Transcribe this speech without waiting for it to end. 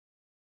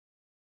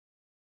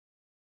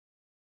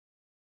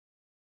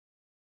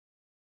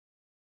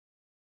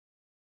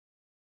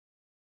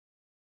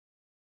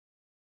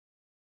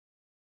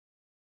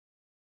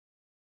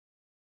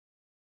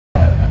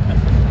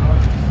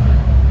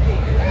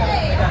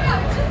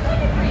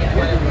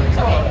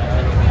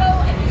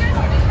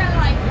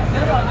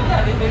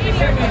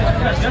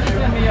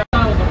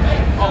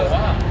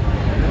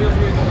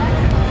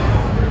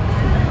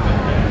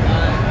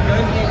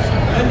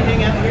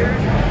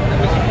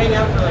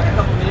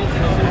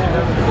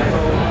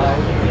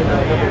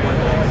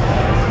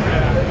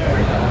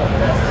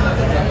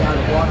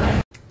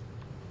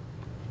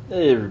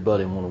Hey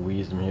everybody, One of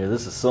Wisdom here.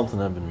 This is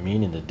something I've been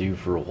meaning to do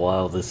for a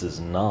while. This is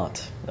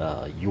not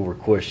your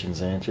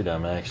questions answered.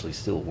 I'm actually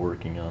still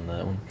working on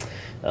that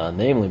one.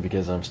 Namely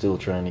because I'm still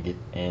trying to get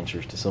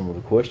answers to some of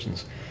the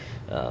questions.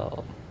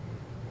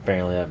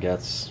 Apparently I've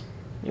got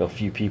a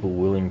few people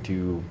willing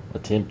to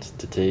attempt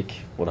to take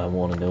what I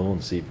want to know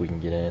and see if we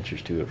can get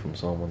answers to it from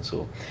someone.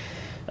 So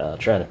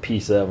trying to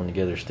piece that one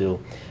together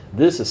still.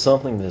 This is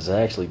something that's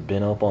actually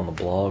been up on the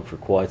blog for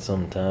quite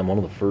some time. One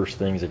of the first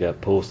things that got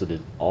posted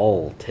is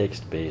all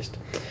text-based,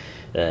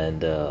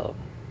 and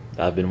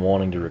I've been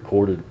wanting to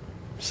record it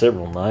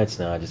several nights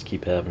now. I just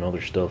keep having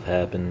other stuff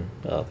happen.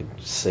 The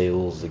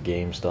sales, the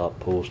GameStop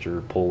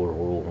poster, Polar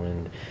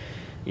Whirlwind,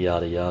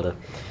 yada yada.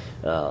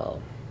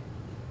 Of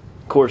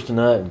course,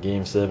 tonight in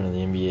Game 7 of the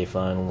NBA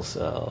Finals,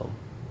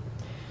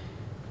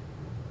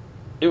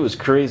 it was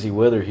crazy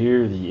weather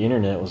here. The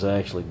internet was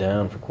actually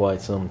down for quite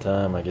some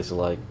time. I guess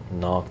it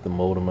knocked the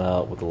modem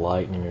out with the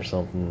lightning or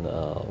something.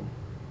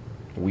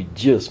 We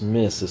just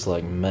missed this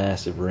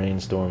massive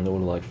rainstorm that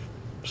would have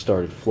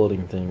started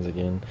flooding things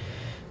again.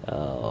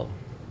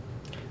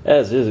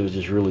 As is, it was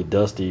just really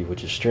dusty,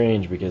 which is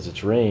strange because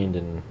it's rained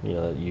and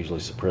that usually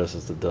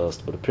suppresses the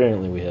dust. But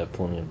apparently we have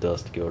plenty of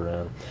dust to go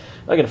around.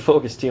 I'm not going to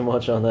focus too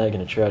much on that. I'm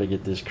going to try to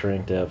get this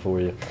cranked out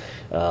for you.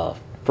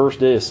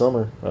 First day of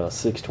summer,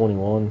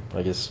 6:21.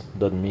 I guess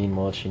doesn't mean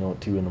much,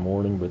 at 2 in the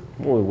morning, but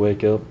when we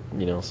wake up,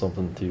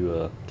 something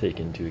to take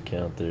into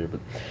account there.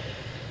 But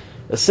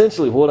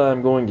essentially what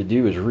I'm going to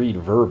do is read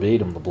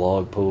verbatim the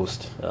blog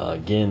post.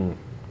 Again,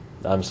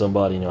 I'm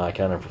somebody, I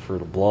kind of prefer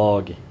to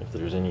blog. If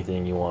there's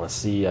anything you want to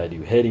see, I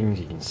do headings.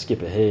 You can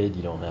skip ahead.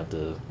 You don't have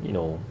to,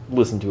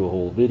 listen to a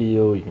whole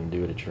video. You can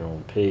do it at your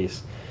own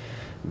pace.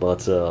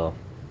 But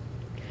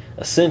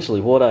essentially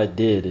what I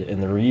did,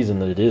 and the reason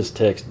that it is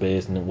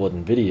text-based and it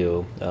wasn't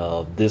video,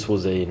 this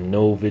was a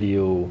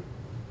no-video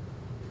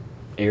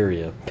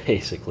area,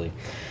 basically.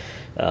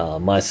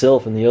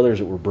 Myself and the others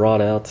that were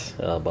brought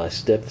out by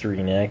Step 3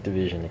 and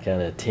Activision to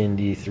kind of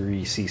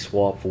 10D3, see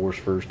Swap Force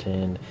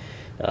firsthand.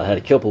 Had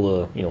a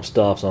couple of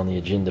stops on the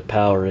agenda.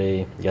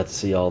 Power-A, got to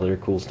see all their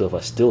cool stuff.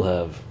 I still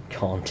have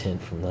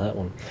content from that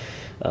one.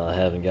 I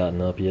haven't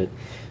gotten up yet.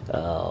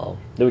 Then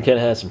we kind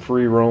of had some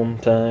free roam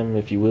time,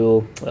 if you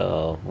will.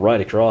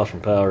 Right across from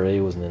Power-A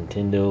was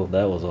Nintendo.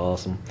 That was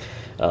awesome.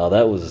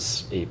 That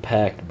was a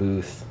packed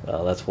booth.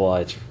 That's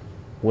why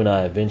when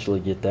I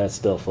eventually get that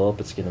stuff up,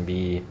 it's going to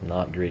be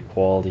not great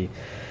quality.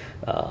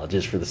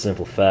 Just for the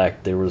simple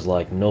fact there was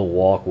no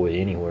walkway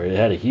anywhere. It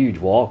had a huge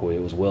walkway.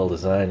 It was well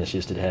designed. It's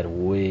just it had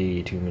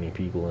way too many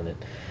people in it.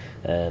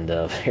 And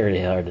very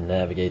hard to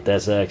navigate.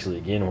 That's actually,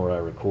 again, where I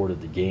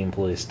recorded the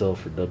gameplay stuff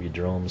for W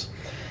Drums.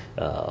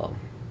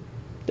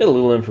 Got a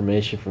little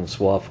information from the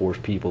Swap Force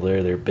people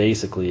there. They're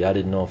basically, I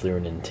didn't know if they were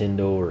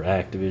Nintendo or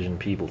Activision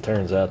people.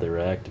 Turns out they were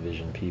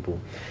Activision people.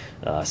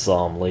 I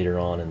saw them later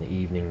on in the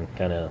evening,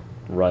 kind of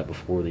right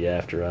before the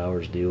after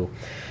hours deal.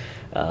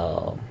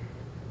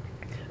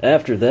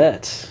 After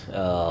that,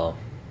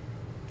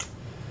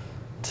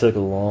 took a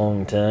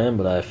long time,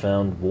 but I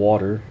found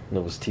water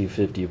that was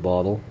 $2.50 a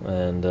bottle,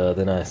 and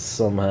then I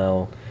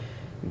somehow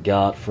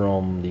got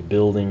from the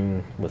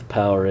building with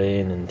Power-A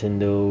and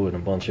Nintendo and a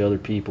bunch of other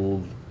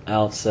people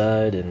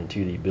outside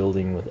into the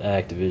building with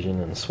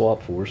Activision and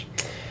Swap Force.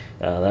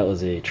 That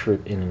was a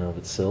trip in and of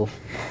itself.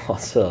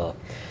 But,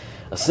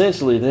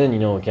 essentially then,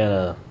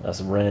 I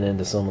ran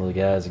into some of the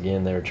guys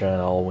again. They were trying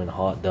to all win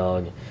hot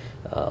dog.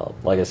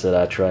 Like I said,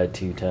 I tried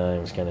 2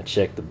 times, kind of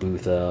checked the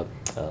booth out.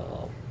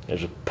 It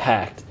was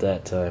packed at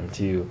that time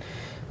too.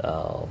 It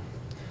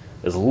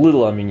was a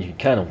little, you could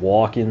kind of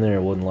walk in there.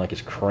 It wasn't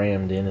as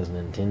crammed in as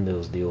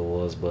Nintendo's deal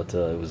was, but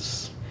it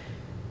was,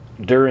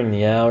 during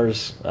the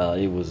hours,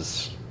 it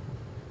was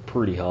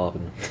pretty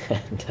hopping.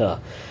 And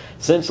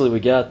essentially we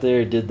got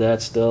there, did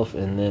that stuff,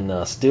 and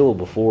then still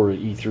before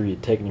E3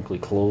 had technically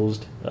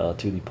closed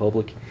to the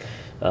public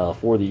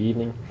for the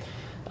evening,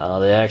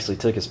 they actually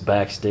took us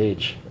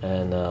backstage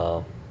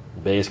and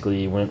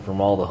basically went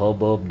from all the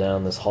hubbub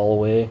down this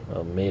hallway,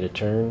 made a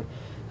turn.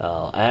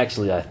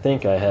 Actually, I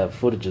think I have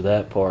footage of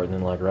that part, and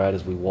then right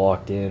as we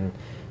walked in,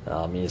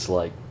 it's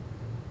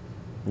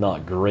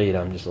not great.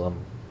 I'm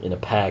in a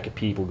pack of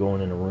people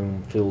going in a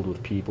room filled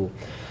with people.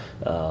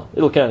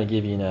 It'll kind of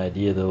give you an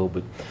idea though,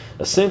 but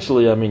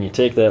essentially, you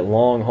take that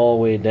long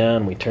hallway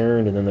down, we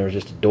turned, and then there's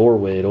just a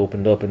doorway. It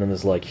opened up into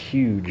this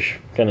huge,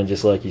 kind of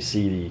just like you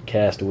see the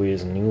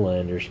Castaways and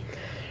Newlanders,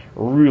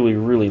 really,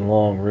 really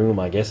long room.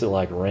 I guess it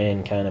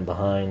ran kind of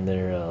behind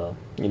their,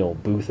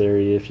 booth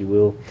area, if you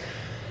will.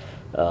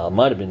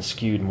 Might have been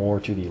skewed more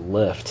to the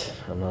left.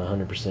 I'm not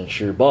 100%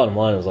 sure. Bottom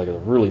line, it was a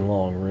really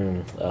long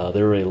room.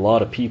 There were a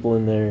lot of people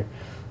in there.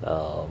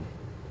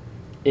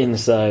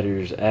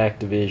 Insiders,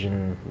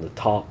 Activision, the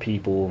top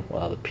people,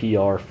 the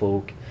PR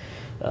folk.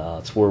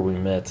 It's where we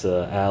met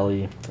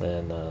Allie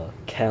and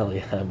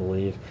Callie, I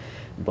believe.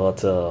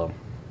 But I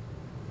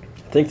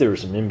think there were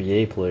some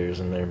NBA players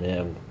in there, man.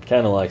 I'm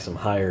kind of like some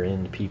higher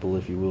end people,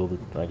 if you will, that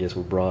I guess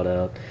were brought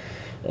out.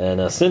 And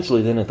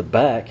essentially then at the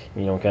back,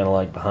 kind of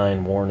like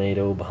behind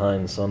Warnado,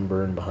 behind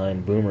Sunburn,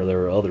 behind Boomer, there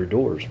were other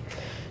doors.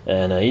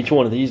 And each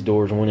one of these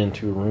doors went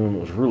into a room that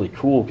was really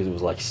cool because it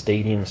was like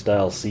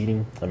stadium-style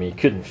seating. I mean, you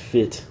couldn't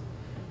fit.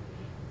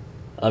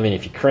 I mean,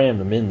 if you crammed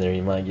them in there,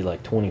 you might get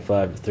like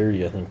 25 to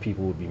 30. I think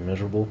people would be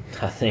miserable.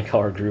 I think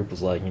our group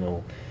was like,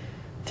 10,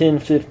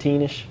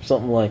 15-ish,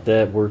 something like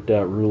that. Worked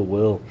out real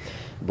well.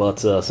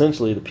 But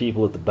essentially, the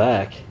people at the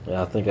back,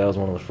 I think I was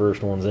one of the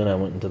first ones in. I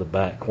went into the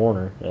back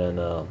corner, and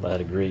I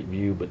had a great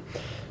view. But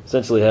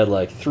essentially had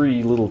like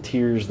 3 little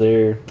tiers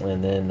there,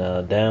 and then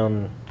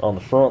down on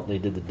the front they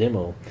did the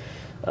demo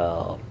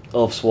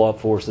of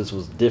Swap Force. This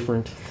was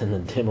different than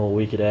the demo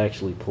we could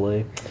actually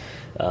play.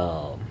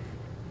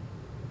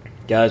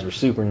 Guys were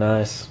super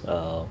nice.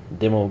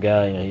 Demo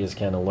guy, he was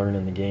kind of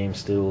learning the game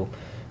still.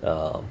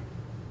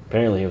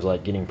 Apparently he was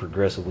like getting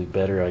progressively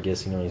better. I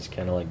guess he's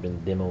kind of like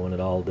been demoing it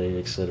all day,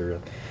 etc.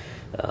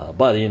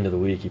 By the end of the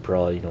week he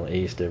probably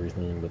aced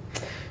everything.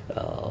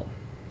 But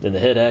then the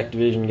head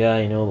Activision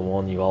guy, the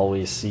one you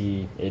always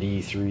see at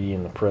E3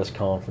 and the press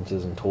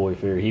conferences and Toy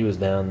Fair, he was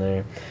down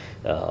there.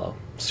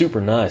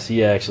 Super nice.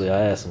 I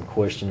asked some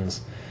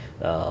questions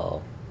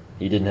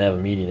he didn't have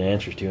immediate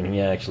answers to, and he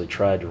actually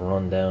tried to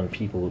run down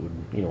people that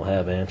would,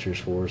 have answers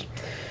for us.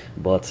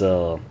 But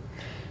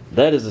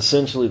that is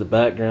essentially the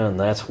background.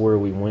 That's where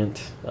we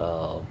went.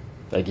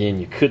 Again,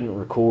 you couldn't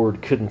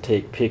record, couldn't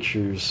take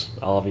pictures.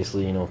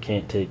 Obviously,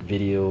 can't take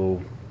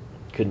video,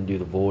 couldn't do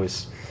the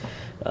voice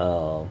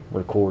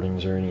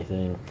recordings or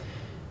anything.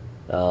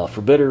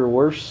 For better or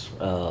worse,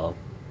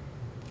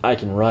 I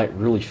can write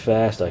really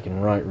fast, I can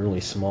write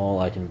really small.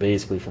 I can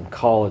basically, from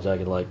college, I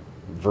could like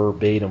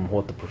verbatim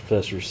what the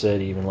professor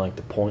said, even like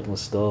the pointless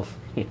stuff,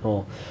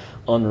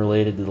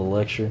 unrelated to the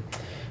lecture.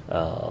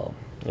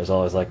 There's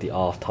always like the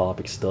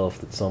off-topic stuff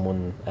that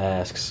someone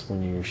asks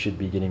when you should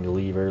be getting to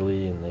leave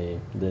early, and they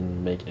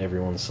then make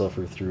everyone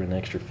suffer through an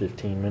extra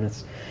 15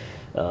 minutes.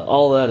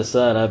 All that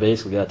aside, I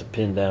basically got to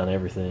pin down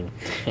everything,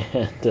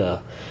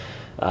 and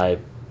I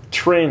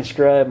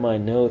transcribed my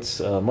notes.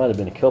 Might have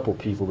been a couple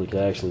people that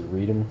could actually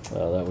read them.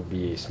 That would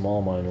be a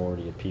small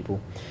minority of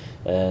people,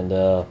 and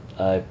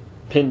I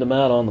pinned them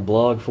out on the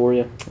blog for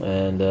you,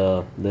 and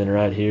then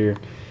right here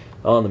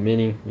on the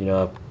mini,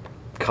 I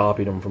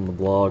copied them from the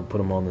blog, put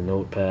them on the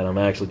notepad. I'm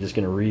actually just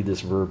going to read this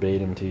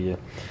verbatim to you.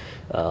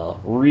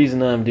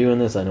 Reason I'm doing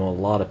this, I know a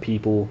lot of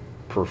people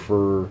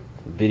prefer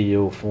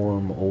video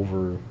form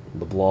over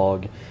the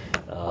blog,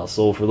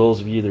 so for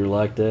those of you that are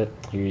like that,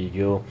 here you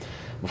go.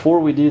 Before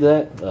we do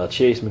that,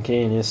 Chase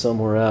McCain is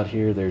somewhere out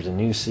here. There's a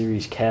new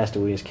series,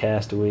 Castaways,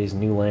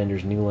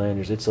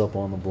 Newlanders. It's up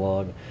on the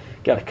blog.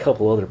 Got a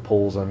couple other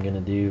polls I'm going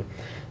to do.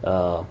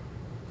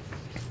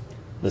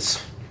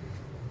 This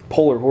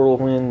Polar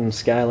Whirlwind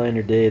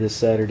Skylander Day this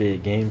Saturday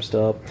at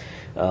GameStop.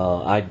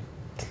 I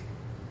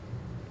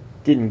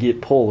didn't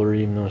get Polar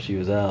even though she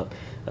was out.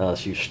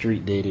 She was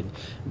street dated.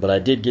 But I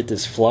did get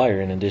this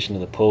flyer in addition to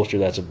the poster.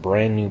 That's a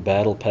brand new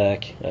battle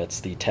pack. It's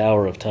the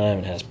Tower of Time.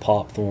 It has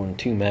Popthorn,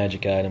 2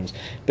 magic items.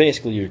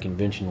 Basically your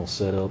conventional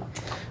setup.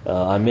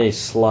 I may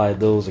slide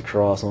those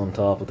across on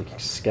top of the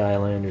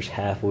Skylanders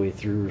halfway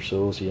through or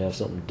so you have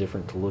something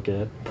different to look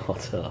at.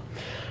 But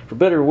for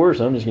better or worse,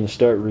 I'm just going to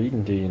start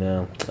reading to you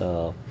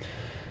now.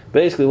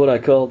 Basically what I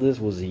called this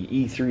was the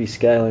E3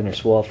 Skylander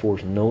Swap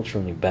Force notes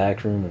from the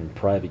backroom and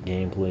private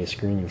gameplay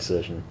screening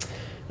session.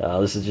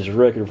 This is just a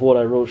record of what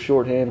I wrote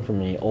shorthand from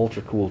the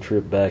ultra cool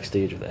trip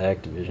backstage with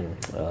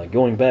Activision.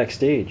 Going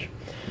backstage,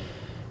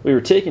 we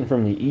were taken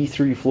from the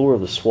E3 floor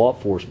of the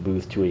Swap Force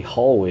booth to a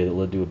hallway that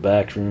led to a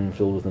back room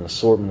filled with an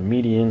assortment of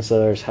media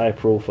insiders,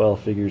 high-profile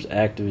figures,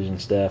 Activision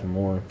staff, and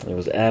more. It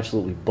was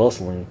absolutely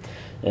bustling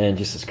and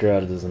just as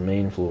crowded as the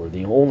main floor.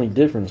 The only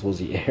difference was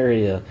the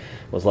area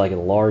was like a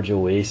large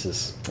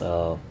oasis.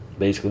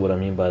 Basically what I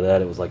mean by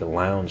that, it was like a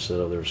lounge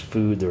setup. There was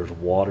food, there was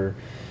water.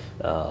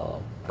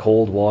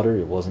 Cold water.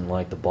 It wasn't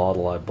like the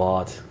bottle I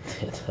bought.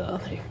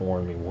 They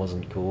warned me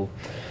wasn't cool.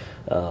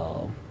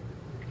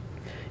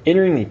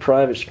 Entering the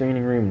private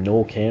screening room,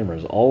 no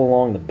cameras. All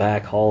along the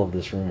back hall of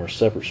this room are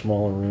separate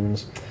smaller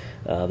rooms.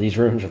 These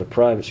rooms are the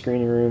private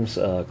screening rooms.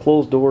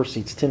 Closed door,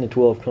 seats 10 to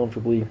 12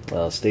 comfortably.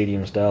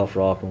 Stadium style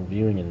for optimal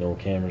viewing and no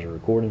cameras or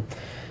recording.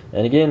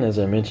 And again, as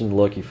I mentioned,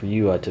 lucky for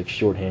you, I took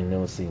shorthand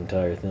notes the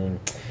entire thing.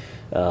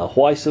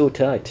 Why so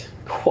tight?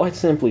 Quite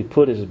simply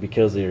put, it is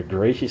because they are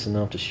gracious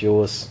enough to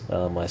show us,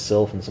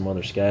 myself and some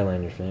other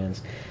Skylander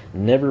fans,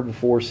 never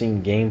before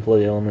seen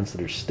gameplay elements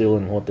that are still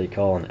in what they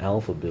call an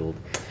alpha build.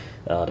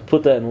 To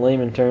put that in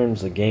layman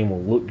terms, the game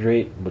will look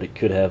great, but it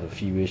could have a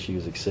few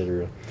issues,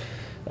 etc.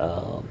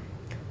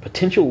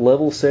 Potential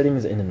level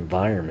settings and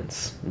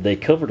environments. They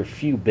covered a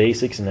few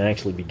basics and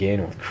actually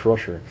began with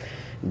Crusher.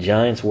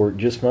 Giants worked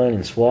just fine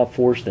in Swap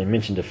Force. They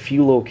mentioned a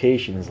few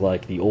locations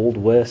like the Old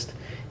West,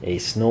 a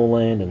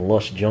snowland, and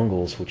lush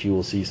jungles, which you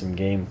will see some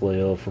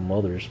gameplay of from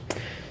others.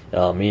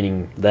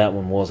 Meaning that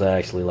one was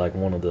actually like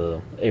one of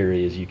the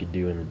areas you could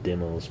do in the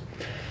demos.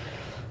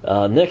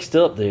 Next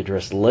up, they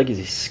addressed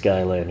Legacy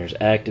Skylanders.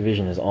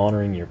 Activision is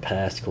honoring your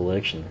past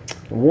collection.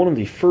 One of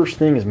the first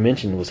things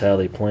mentioned was how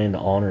they plan to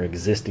honor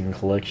existing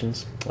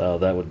collections.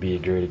 That would be a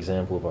great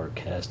example of our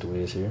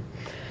castaways here.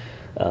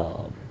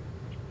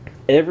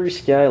 Every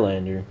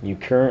Skylander you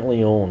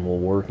currently own will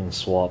work in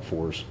Swap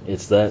Force.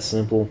 It's that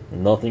simple.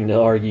 Nothing to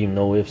argue,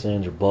 no ifs,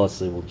 ands, or buts.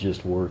 They will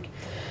just work.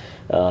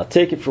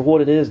 Take it for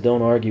what it is.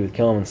 Don't argue with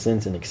common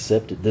sense and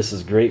accept it. This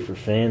is great for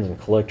fans and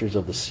collectors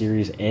of the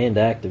series, and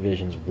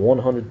Activision's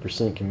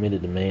 100%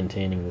 committed to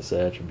maintaining this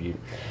attribute.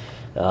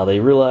 They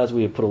realize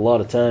we have put a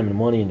lot of time and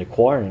money into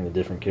acquiring the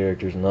different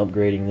characters and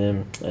upgrading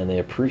them, and they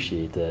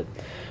appreciate that.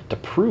 To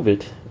prove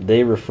it,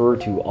 they refer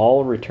to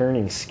all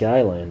returning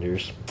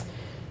Skylanders.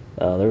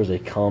 There was a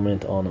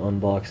comment on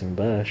Unboxing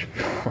Bash.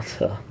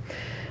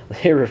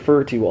 They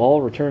refer to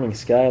all returning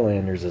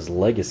Skylanders as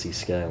Legacy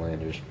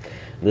Skylanders.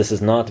 This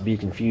is not to be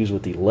confused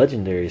with the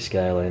Legendary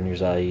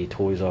Skylanders, i.e.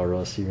 Toys R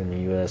Us here in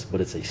the US,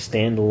 but it's a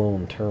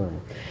standalone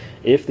term.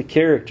 If the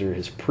character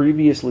has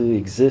previously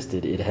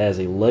existed, it has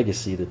a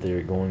legacy that they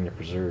are going to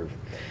preserve.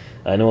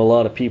 I know a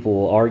lot of people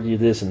will argue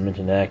this and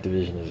mention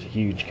Activision is a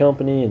huge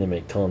company and they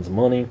make tons of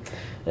money,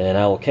 and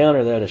I will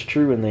counter that as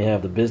true, and they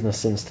have the business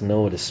sense to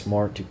know it is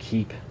smart to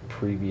keep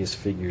previous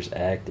figures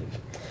active.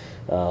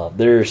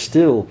 There are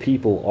still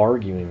people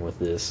arguing with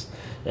this,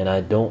 and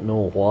I don't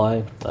know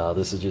why.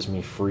 This is just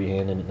me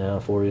freehanding it now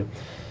for you.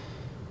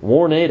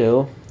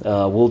 Warnado,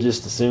 we'll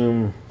just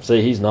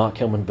say he's not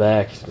coming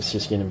back. It's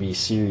just going to be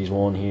Series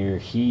 1 here.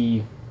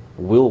 He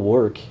will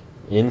work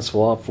in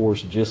Swap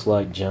Force just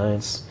like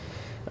Giants.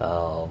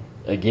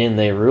 Again,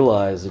 they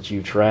realize that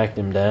you tracked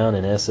him down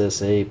in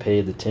SSA,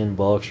 paid the $10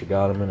 or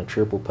got him in a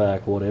triple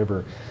pack,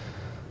 whatever,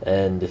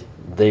 and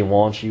they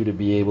want you to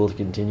be able to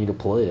continue to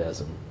play as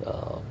him.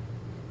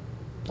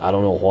 I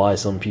don't know why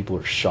some people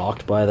are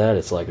shocked by that.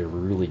 It's like a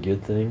really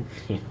good thing,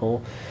 you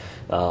know.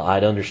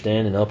 I'd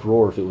understand an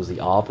uproar if it was the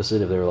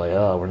opposite, if they were like,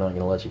 oh, we're not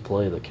going to let you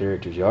play the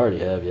characters you already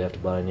have, you have to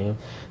buy new.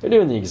 They're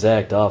doing the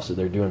exact opposite.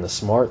 They're doing the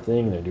smart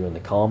thing, they're doing the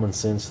common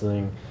sense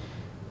thing,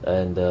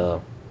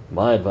 and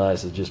my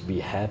advice is just be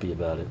happy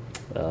about it.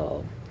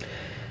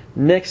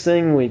 Next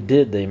thing we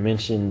did, they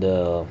mentioned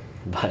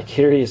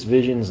Vicarious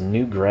Vision's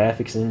new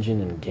graphics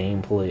engine and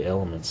gameplay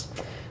elements.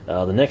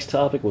 The next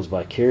topic was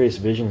Vicarious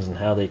Visions and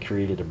how they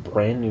created a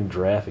brand new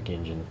graphic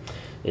engine.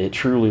 It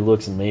truly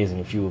looks amazing.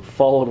 If you have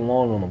followed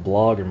along on the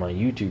blog or my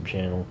YouTube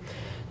channel,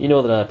 you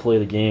know that I play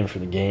the game for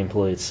the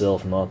gameplay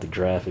itself, not the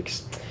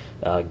graphics.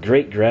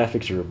 Great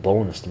graphics are a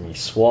bonus to me.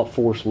 Swap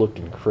Force looked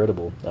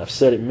incredible. I've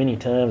said it many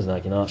times and I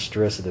cannot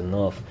stress it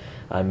enough.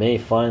 I may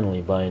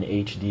finally buy an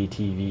HD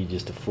TV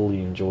just to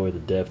fully enjoy the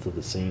depth of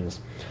the scenes.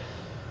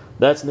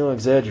 That's no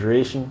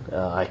exaggeration.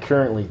 I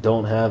currently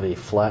don't have a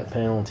flat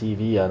panel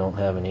TV. I don't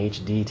have an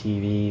HD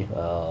TV.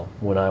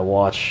 When I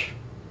watch,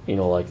 you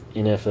know, like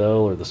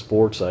NFL or the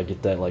sports, I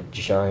get that like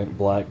giant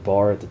black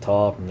bar at the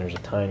top and there's a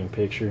tiny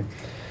picture.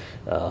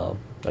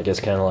 I guess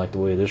kind of like the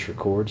way this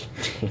records,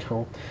 you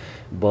know.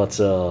 But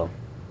to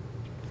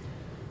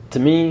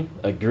me,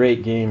 a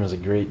great game is a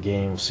great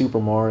game. Super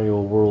Mario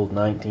World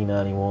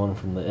 1991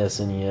 from the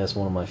SNES,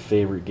 one of my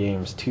favorite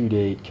games to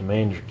date.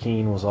 Commander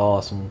Keen was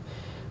awesome.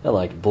 I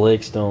liked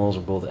Blake Stone. Those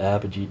were both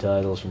Apogee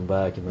titles from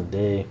back in the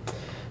day.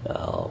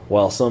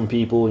 While some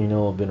people, you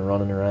know, have been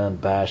running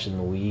around bashing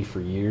the Wii for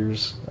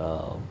years,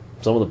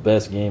 some of the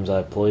best games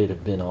I've played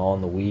have been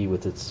on the Wii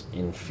with its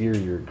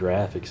inferior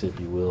graphics, if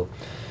you will.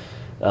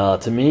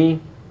 To me,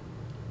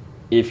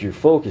 if you're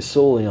focused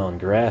solely on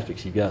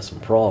graphics, you've got some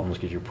problems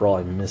because you're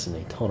probably missing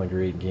a ton of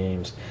great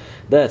games.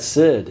 That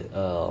said,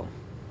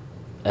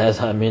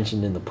 as I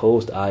mentioned in the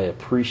post, I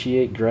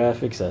appreciate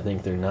graphics. I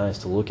think they're nice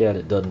to look at.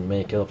 It doesn't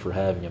make up for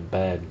having a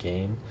bad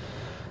game.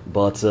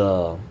 But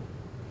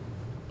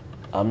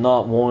I'm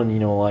not one, you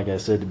know, like I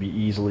said, to be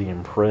easily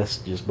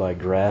impressed just by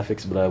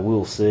graphics. But I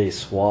will say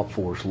Swap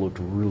Force looked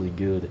really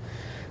good.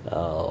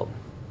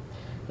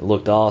 It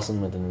looked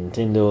awesome at the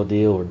Nintendo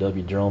deal where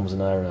W. Drums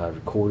and I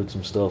recorded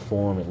some stuff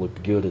for them. It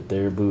looked good at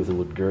their booth. It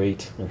looked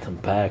great in the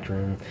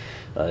backroom.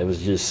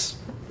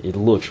 It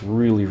looks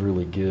really,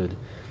 really good.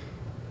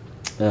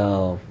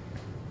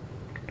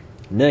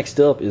 Next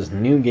up is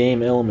new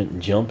game element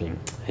jumping.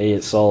 Hey,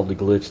 it solved a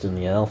glitch in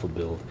the alpha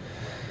build.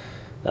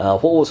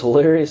 What was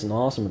hilarious and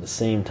awesome at the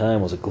same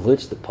time was a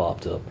glitch that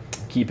popped up.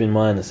 Keep in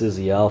mind this is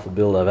the alpha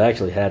build. I've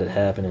actually had it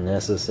happen in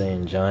SSA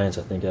and Giants.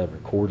 I think I've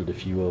recorded a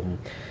few of them.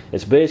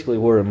 It's basically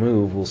where a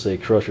move, we'll say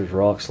Crusher's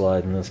Rock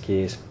Slide in this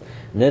case,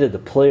 netted the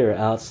player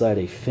outside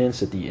a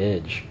fence at the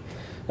edge.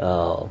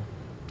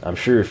 I'm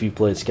sure if you've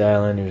played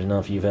Skylanders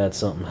enough, you've had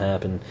something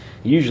happen.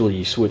 Usually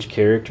you switch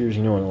characters,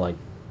 you know, and it like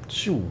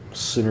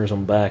centers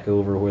them back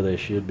over where they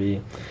should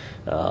be.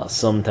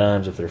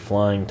 Sometimes if they're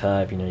flying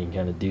type, you know, you can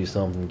kind of do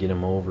something to get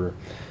them over.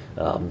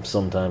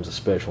 Sometimes a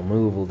special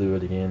move will do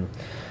it again.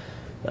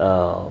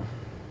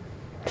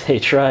 They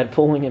tried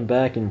pulling him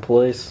back in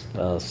place,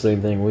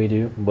 same thing we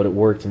do, but it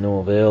worked to no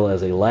avail.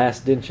 As a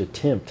last-ditch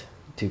attempt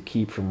to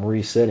keep from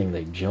resetting,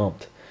 they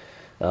jumped.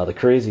 The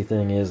crazy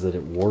thing is that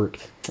it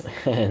worked,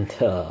 and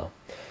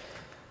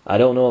I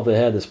don't know if they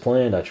had this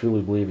planned. I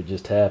truly believe it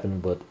just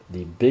happened, but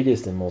the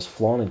biggest and most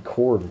flaunted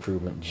core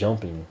improvement,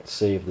 jumping,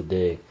 saved the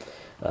day.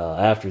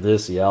 After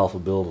this, the alpha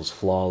build was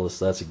flawless.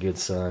 That's a good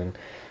sign.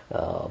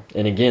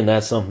 And again,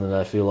 that's something that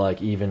I feel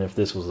like even if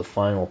this was the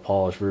final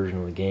polished version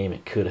of the game,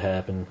 it could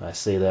happen. I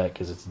say that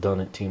because it's done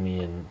it to me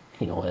in,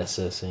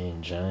 SSA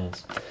and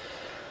Giants.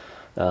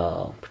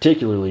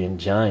 Particularly in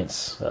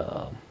Giants.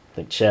 I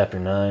think Chapter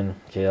 9,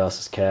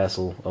 Chaos's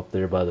Castle, up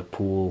there by the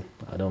pool.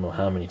 I don't know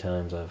how many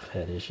times I've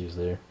had issues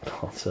there.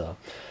 But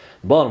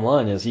bottom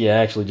line is, he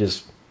actually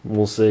just,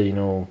 we'll say,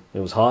 it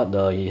was Hot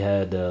Dog. He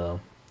had...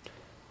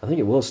 I think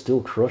it was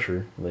still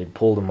Crusher. They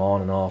pulled him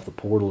on and off the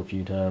portal a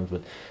few times,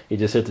 but he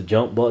just hit the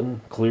jump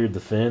button, cleared the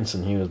fence,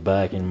 and he was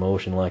back in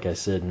motion. Like I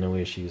said, no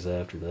issues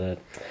after that.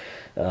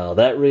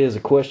 That raises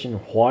a question,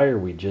 why are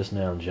we just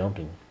now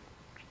jumping?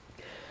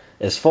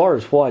 As far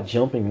as why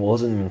jumping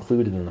wasn't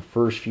included in the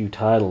first few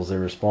titles, their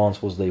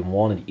response was they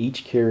wanted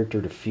each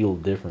character to feel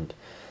different.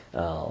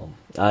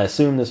 I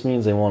assume this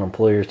means they wanted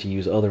players to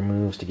use other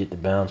moves to get to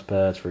bounce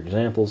pads. For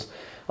examples,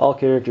 all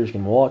characters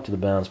can walk to the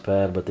bounce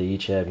pad, but they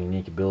each have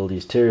unique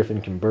abilities.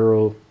 Terrafin can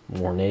burrow,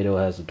 Tornado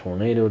has the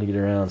tornado to get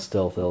around,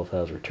 Stealth Elf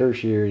has her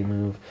tertiary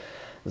move,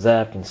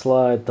 Zap can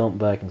slide, Thump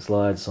back can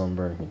slide,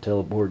 Sunburn can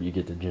teleport. You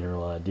get the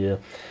general idea.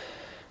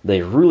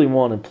 They really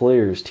wanted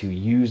players to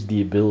use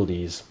the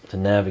abilities to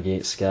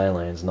navigate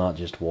Skylands, not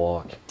just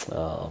walk.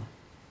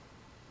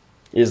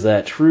 Is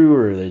that true,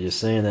 or are they just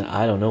saying that?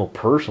 I don't know.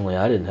 Personally,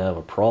 I didn't have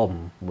a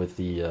problem with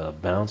the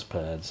bounce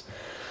pads.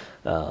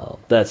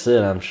 That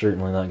said, I'm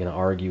certainly not going to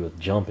argue with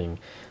jumping.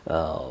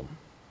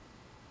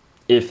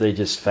 If they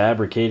just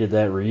fabricated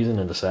that reason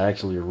and it's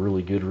actually a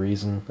really good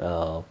reason,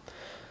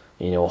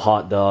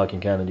 Hot Dog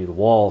can kind of do the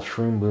wall,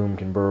 Shroom Boom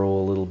can burrow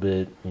a little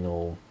bit,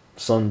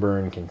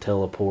 Sunburn can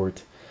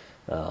teleport,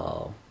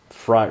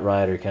 Fright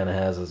Rider kind of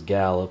has his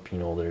gallop,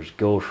 there's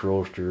Ghost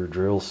Roaster,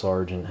 Drill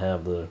Sergeant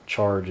have the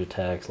charge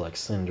attacks like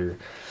Cinder.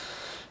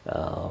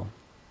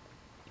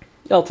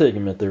 I'll take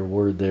them at their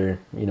word there.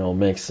 It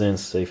makes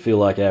sense. They feel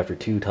like after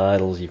 2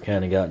 titles, you've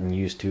kind of gotten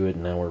used to it,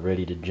 and now we're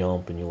ready to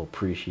jump, and you'll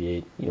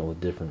appreciate, the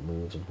different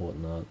moves and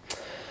whatnot.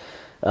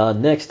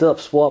 Next up,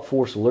 Swap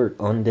Force Alert,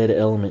 Undead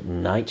Element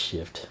Night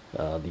Shift,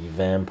 the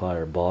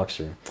Vampire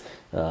Boxer.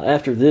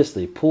 After this,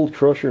 they pulled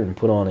Crusher and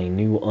put on a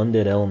new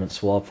Undead Element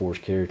Swap Force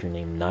character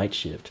named Night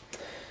Shift.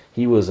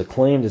 He was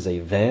acclaimed as a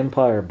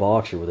vampire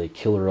boxer with a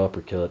killer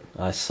uppercut.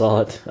 I saw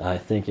it. I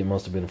think it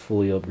must have been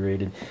fully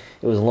upgraded.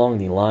 It was along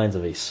the lines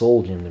of a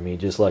soul gem to me,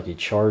 just like a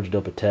charged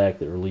up attack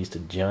that released a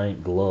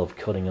giant glove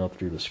cutting up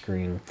through the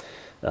screen.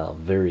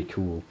 Very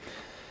cool.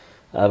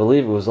 I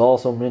believe it was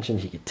also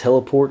mentioned he could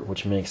teleport,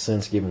 which makes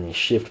sense given the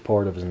shift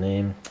part of his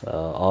name.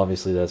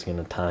 Obviously that's going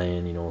to tie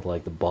in, with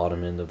like the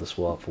bottom end of the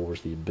Swap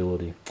Force, the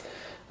ability.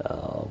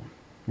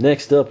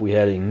 Next up, we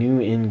had a new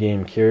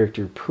in-game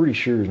character. Pretty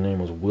sure his name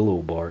was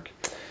Willowbark.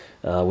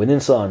 We then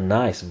saw a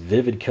nice,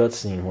 vivid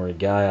cutscene where a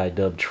guy I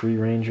dubbed Tree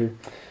Ranger,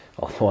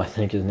 although I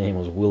think his name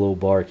was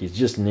Willowbark. He's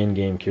just an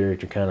in-game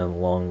character, kind of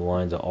along the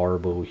lines of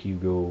Arbo,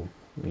 Hugo,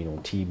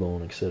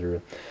 T-Bone,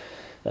 etc.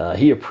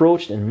 He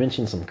approached and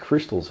mentioned some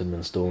crystals had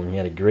been stolen. He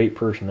had a great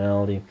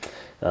personality.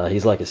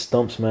 He's like a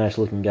stump smash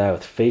looking guy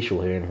with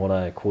facial hair and what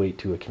I equate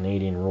to a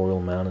Canadian Royal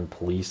Mounted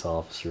Police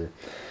officer.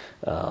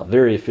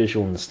 Very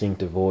official and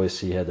distinctive voice.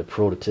 He had the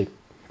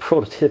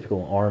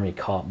prototypical army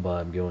cop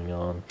vibe going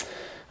on.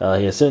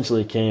 He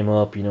essentially came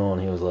up,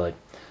 and he was like,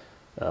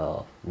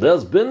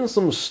 there's been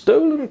some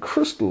stolen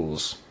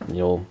crystals.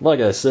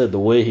 Like I said, the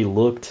way he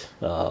looked,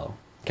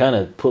 kind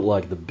of put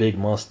like the big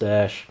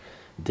mustache,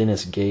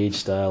 Dennis Gage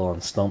style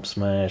on Stump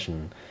Smash,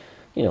 and,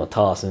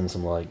 toss in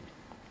some like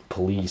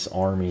police,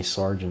 army,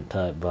 sergeant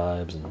type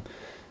vibes, and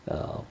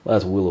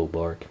that's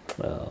Willowbark.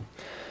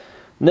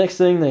 Next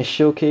thing they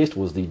showcased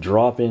was the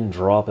drop-in,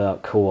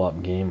 drop-out co-op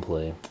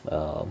gameplay.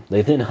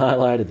 They then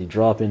highlighted the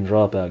drop-in,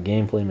 drop-out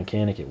gameplay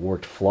mechanic. It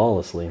worked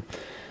flawlessly,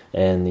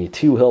 and the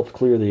 2 helped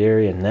clear the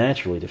area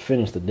naturally. To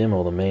finish the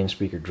demo, the main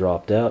speaker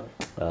dropped out.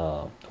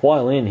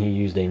 While in, he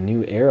used a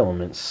new air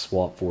element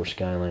Swap Force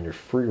Skylander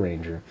Free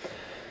Ranger.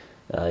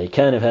 He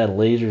kind of had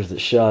lasers that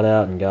shot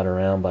out and got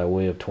around by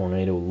way of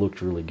tornado.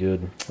 Looked really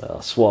good.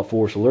 Swap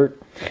Force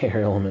Alert,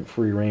 Air Element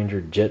Free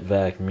Ranger,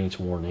 Jetvac meets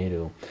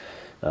Warnado.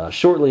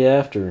 Shortly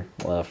after,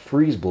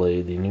 Freeze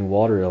Blade, the new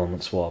water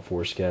element Swap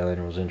Force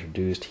Skylander, was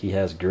introduced. He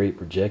has great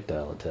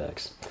projectile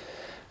attacks.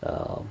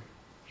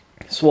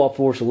 Swap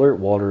Force Alert,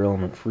 water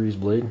element Freeze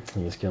Blade.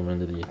 He's coming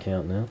into the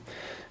account now.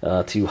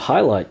 To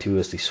highlight to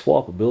us the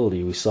swap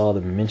ability, we saw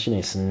them mention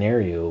a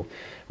scenario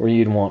where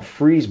you'd want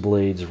Freeze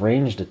Blade's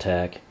ranged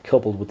attack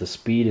coupled with the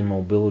speed and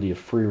mobility of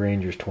Free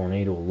Ranger's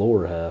tornado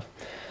lower half.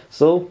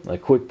 So, a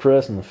quick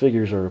press and the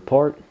figures are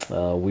apart.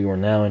 We were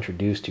now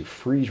introduced to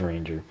Freeze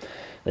Ranger.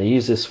 They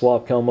used this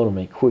swap combo to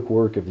make quick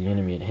work of the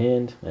enemy at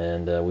hand,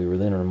 and we were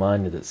then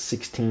reminded that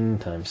 16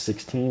 times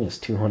 16 is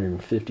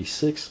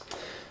 256.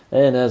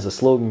 And as the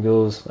slogan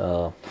goes,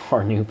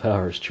 our new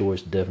power's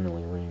choice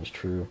definitely rings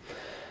true.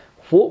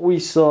 what we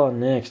saw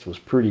next was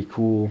pretty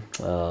cool.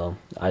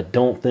 I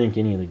don't think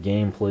any of the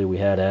gameplay we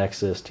had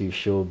access to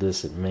showed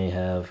this. It may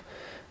have.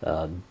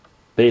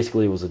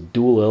 Basically, it was a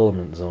dual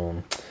element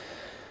zone.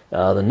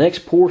 The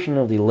next portion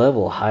of the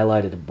level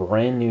highlighted a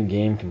brand new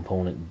game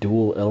component,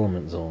 dual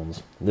element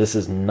zones. This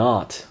is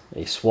not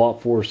a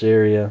swap force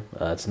area.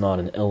 It's not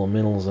an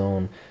elemental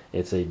zone.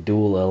 It's a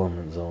dual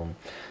element zone.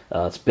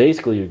 It's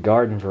basically a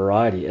garden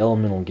variety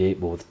elemental gate,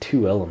 but with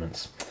two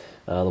elements.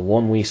 The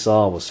one we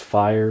saw was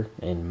fire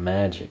and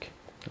magic.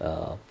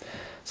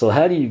 So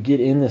how do you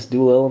get in this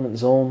dual element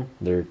zone?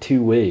 There are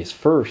two ways.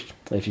 First,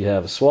 if you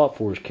have a swap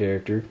force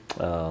character,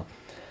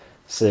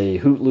 say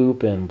Hoot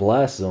Loop and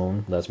Blast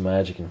Zone, that's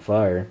magic and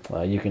fire,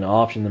 you can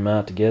option them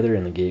out together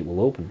and the gate will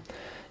open.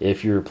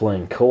 If you're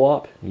playing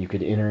co-op, you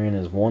could enter in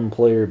as one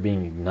player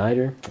being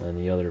Igniter and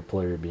the other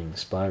player being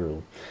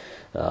Spiral.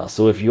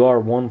 So if you are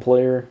one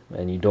player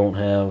and you don't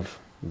have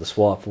the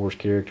swap force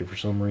character for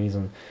some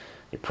reason,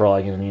 you're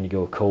probably going to need to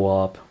go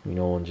co-op,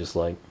 and just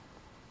like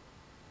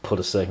put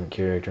a second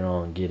character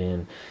on and get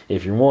in.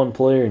 If you're one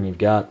player and you've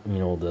got,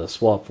 the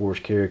swap force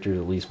characters,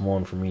 at least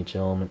one from each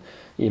element,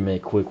 you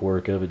make quick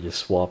work of it.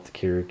 Just swap the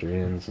character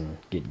ends and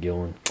get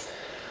going.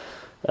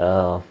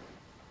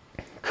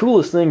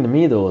 Coolest thing to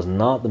me, though, is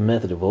not the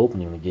method of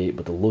opening the gate,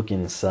 but the look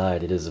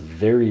inside. It is a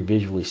very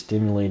visually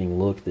stimulating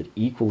look that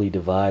equally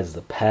divides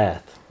the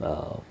path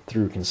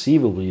through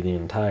conceivably the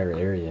entire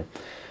area.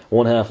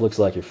 One half looks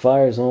like your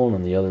fire zone,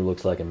 and the other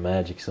looks like a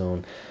magic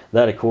zone.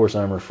 That, of course,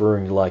 I'm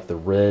referring to like the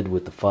red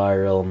with the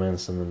fire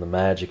elements, and then the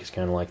magic is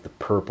kind of like the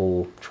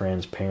purple,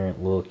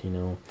 transparent look,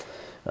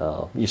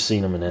 You've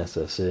seen them in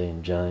SSA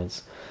and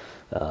Giants.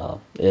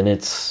 And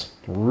it's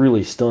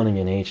really stunning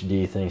in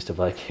HD thanks to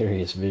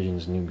Vicarious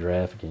Vision's new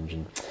graphic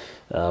engine.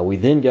 We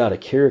then got a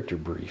character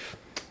brief.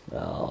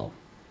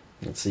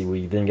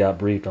 We then got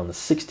briefed on the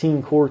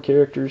 16 core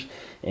characters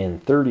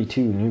and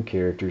 32 new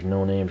characters,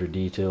 no names or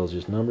details,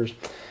 just numbers.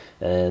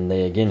 And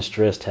they again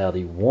stressed how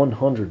the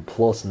 100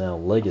 plus now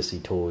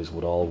legacy toys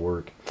would all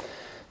work.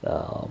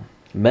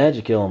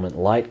 Magic element,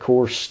 light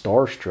core,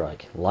 star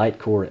strike, light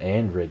core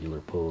and regular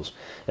pose.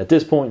 At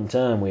this point in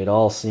time, we had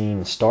all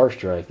seen Star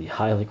Strike, the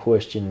highly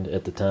questioned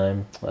at the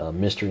time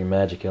mystery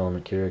magic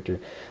element character.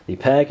 The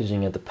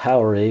packaging at the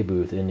Power A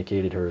booth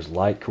indicated her as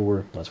light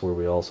core. That's where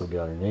we also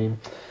got her name.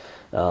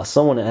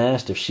 Someone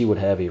asked if she would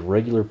have a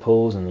regular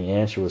pose, and the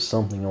answer was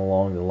something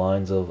along the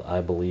lines of,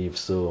 I believe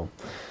so.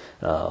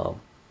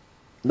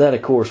 That,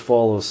 of course,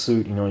 follows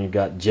suit. You've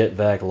got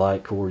Jetvac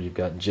Light Core, you've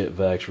got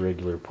Jetvac's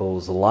regular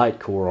pose. The Light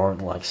Core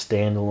aren't like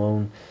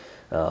standalone.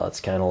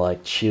 It's kind of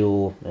like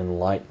Chill and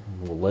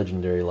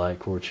Legendary Light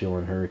Core, Chill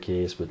in her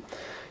case. But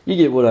you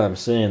get what I'm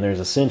saying. There's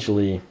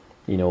essentially,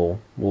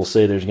 we'll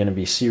say there's going to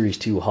be Series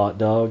 2 Hot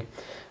Dog.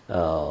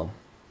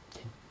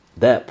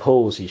 That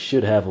pose, he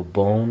should have a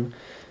bone,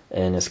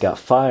 and it's got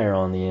fire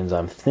on the ends.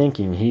 I'm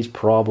thinking he's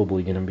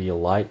probably going to be a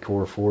light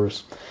core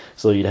force.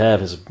 So you'd have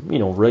his,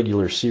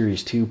 regular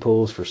Series 2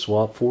 pose for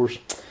Swap Force,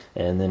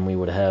 and then we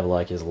would have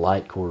like his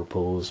light core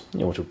pose,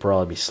 which would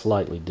probably be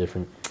slightly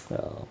different.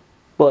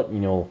 But,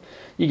 you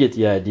get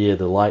the idea.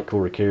 The light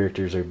core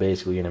characters are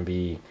basically going to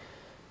be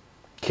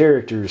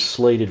characters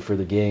slated for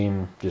the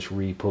game, just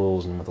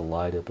repose and with a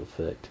light up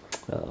effect.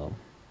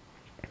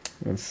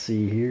 Let's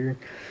see here.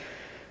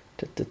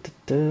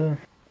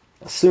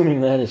 Assuming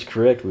that is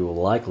correct, we will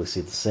likely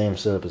see the same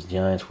setup as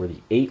Giants, where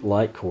the 8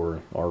 light core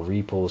are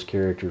repose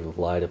characters with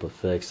light up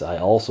effects. I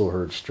also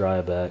heard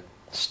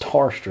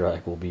Star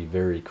Strike will be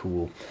very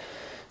cool.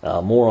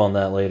 More on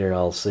that later.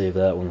 I'll save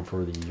that one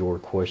for the Your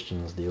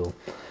Questions deal.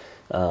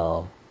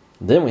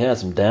 Then we had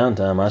some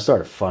downtime. I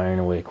started firing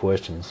away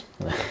questions.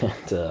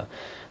 The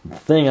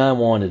thing I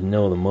wanted to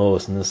know the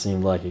most, and this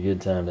seemed like a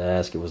good time to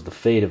ask it, was the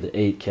fate of the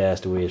 8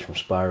 castaways from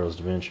Spyro's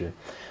Adventure.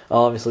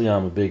 Obviously,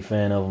 I'm a big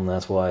fan of them.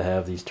 That's why I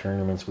have these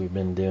tournaments we've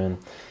been doing.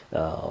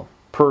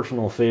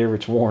 Personal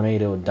favorites,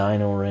 Warnado,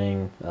 Dino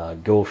Ring,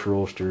 Ghost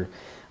Roaster.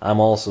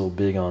 I'm also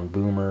big on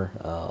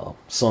Boomer.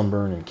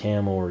 Sunburn and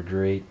Camo are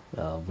great.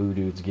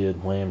 Voodoo's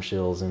good.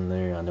 Whamshell's in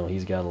there. I know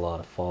he's got a lot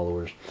of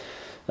followers.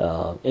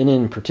 And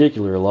in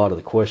particular, a lot of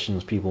the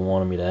questions people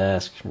wanted me to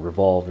ask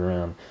revolved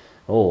around,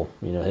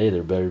 hey,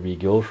 there better be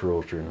Ghost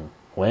Roaster, and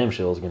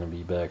Whamshell's going to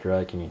be back,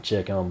 right? Can you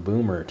check on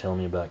Boomer? Tell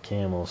me about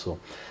Camo. So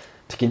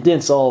to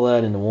condense all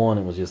that into one,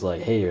 it was just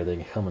like, hey, are they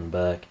coming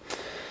back?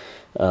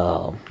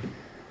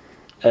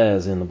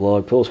 As in the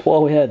blog post,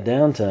 while we had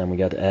downtime, we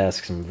got to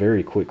ask some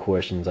very quick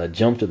questions. I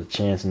jumped at the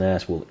chance and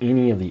asked, will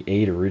any of the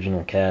 8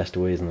 original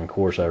castaways, and of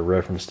course I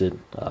referenced it.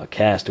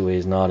 Castaway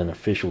is not an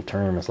official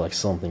term. It's like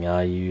something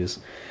I use.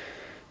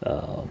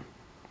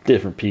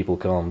 Different people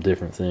call them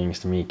different things.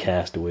 To me,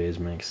 castaways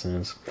make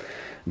sense.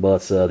 But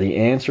the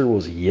answer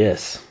was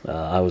yes.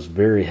 I was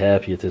very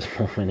happy at this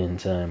moment in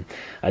time.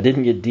 I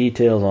didn't get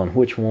details on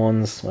which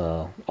ones,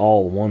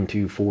 all 1,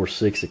 2, 4,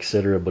 6,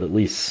 etc., but at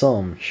least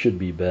some should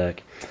be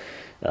back.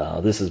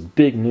 This is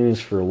big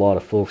news for a lot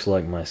of folks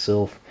like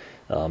myself.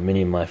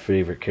 Many of my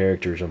favorite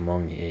characters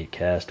among the 8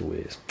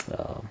 castaways.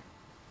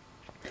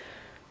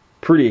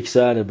 Pretty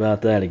excited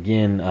about that.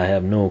 Again, I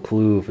have no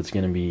clue if it's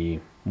going to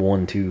be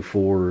 1, 2,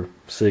 4,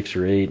 6,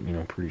 or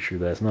 8. Pretty sure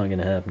that's not going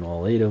to happen,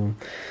 all 8 of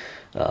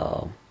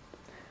them.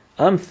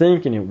 I'm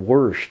thinking at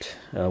worst,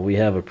 we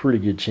have a pretty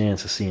good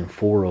chance of seeing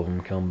 4 of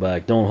them come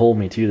back. Don't hold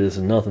me to this.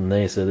 This is nothing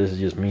they said. This is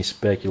just me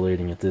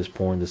speculating at this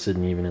point. This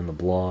isn't even in the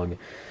blog.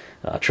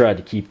 I tried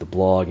to keep the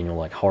blog,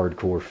 like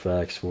hardcore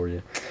facts for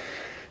you.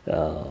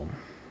 Where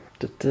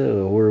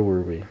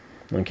were we?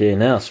 Okay,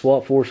 now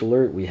Swap Force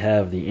alert. We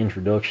have the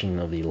introduction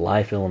of the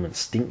life element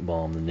stink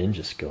bomb, the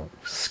ninja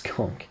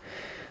skunk.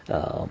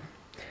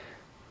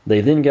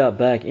 They then got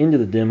back into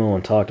the demo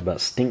and talked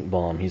about stink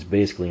bomb. He's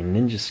basically a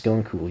ninja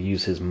skunk who will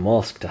use his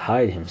musk to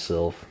hide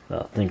himself.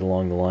 Think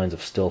along the lines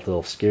of stealth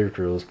elf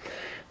scarecrows.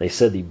 They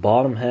said the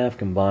bottom half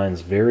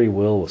combines very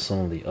well with some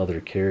of the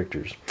other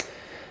characters.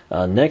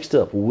 Next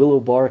up,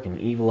 Willowbark and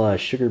Evil Eye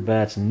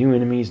Sugarbat's new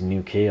enemies,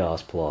 new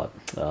chaos plot.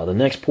 The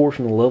next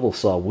portion of the level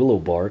saw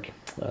Willowbark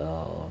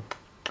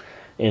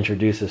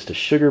introduce us to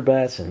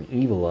Sugarbats and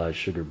Evil Eye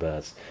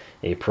Sugarbats,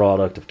 a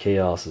product of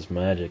Chaos's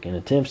magic, and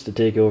attempts to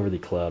take over the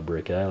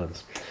Cloudbreak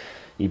Islands.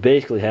 You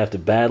basically have to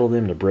battle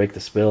them to break the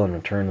spell and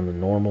return them to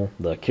normal.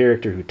 The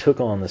character who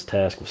took on this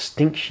task was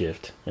Stink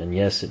Shift, and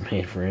yes, it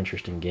made for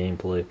interesting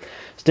gameplay.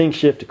 Stink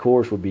Shift, of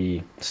course, would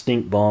be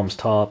Stink Bomb's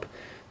top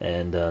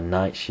and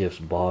Night Shift's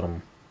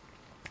bottom.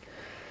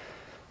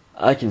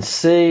 I can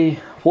say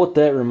what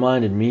that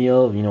reminded me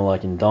of,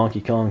 like in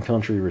Donkey Kong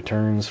Country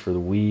Returns for the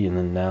Wii and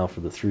then now for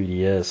the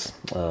 3DS.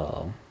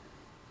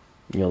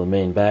 The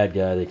main bad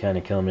guy, they kind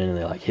of come in and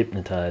they like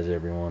hypnotize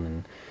everyone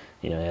and,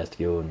 he has to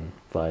go and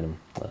fight him.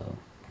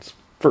 It's the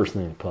first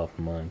thing that popped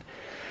in mind.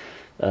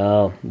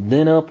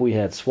 Then up we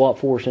had Swap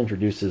Force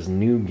introduces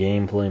new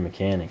gameplay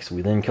mechanics.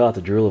 We then caught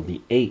the drill of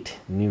the 8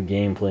 new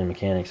gameplay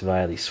mechanics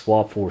via the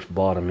Swap Force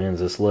bottom ends.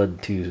 This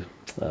led to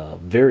a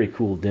very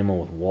cool demo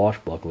with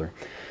Washbuckler.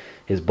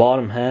 His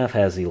bottom half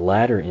has the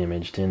ladder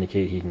image to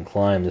indicate he can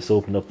climb. This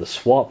opened up the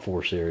Swap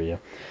Force area.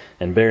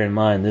 And bear in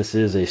mind, this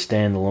is a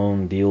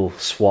standalone deal,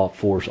 Swap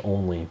Force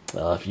only.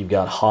 If you've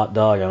got Hot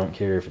Dog, I don't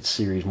care if it's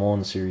Series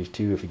 1, Series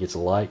 2, if he gets a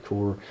light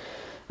core.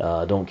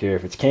 Don't care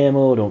if it's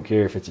camo, don't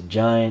care if it's a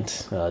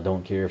giant,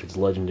 don't care if it's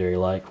legendary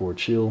light core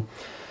chill.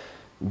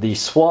 The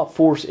Swap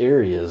Force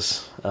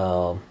areas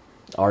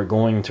are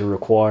going to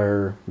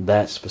require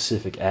that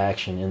specific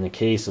action. In the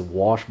case of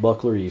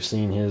Washbuckler, you've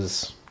seen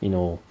his,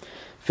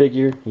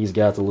 figure. He's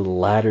got the little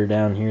ladder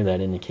down here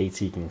that indicates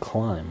he can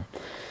climb.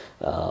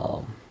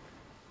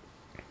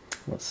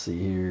 Let's see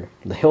here.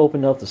 They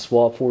opened up the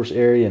Swap Force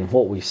area, and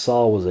what we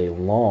saw was a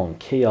long,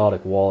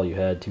 chaotic wall you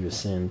had to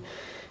ascend.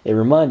 It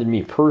reminded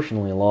me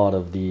personally a lot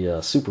of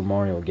the Super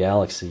Mario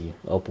Galaxy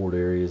upward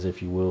areas,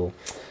 if you will.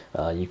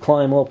 You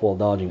climb up while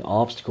dodging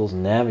obstacles,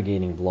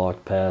 navigating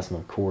blocked paths, and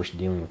of course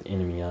dealing with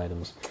enemy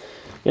items.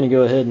 I'm going to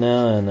go ahead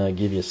now and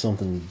give you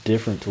something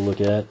different to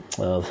look at.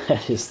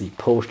 That is the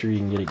poster you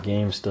can get at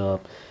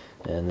GameStop.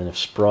 And then if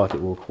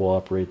Sprocket will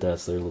cooperate,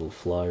 that's their little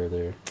flyer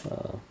there.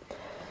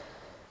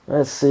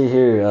 Let's see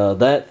here.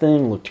 That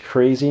thing looked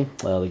crazy.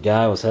 The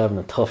guy was having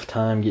a tough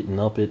time getting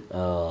up it.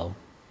 You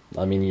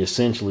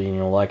essentially,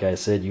 like I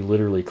said, you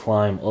literally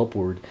climb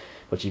upward,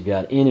 but you've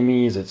got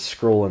enemies that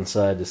scroll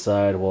side to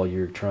side while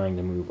you're trying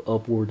to move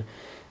upward.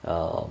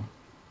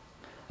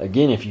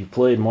 Again, if you've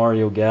played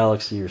Mario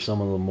Galaxy or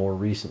some of the more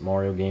recent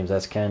Mario games,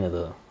 that's kind of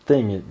the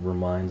thing it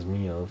reminds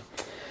me of.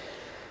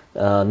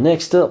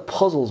 Next up,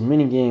 puzzles,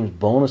 minigames,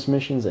 bonus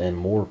missions, and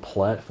more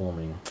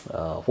platforming.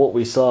 What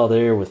we saw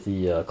there with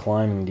the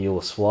climbing deal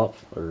with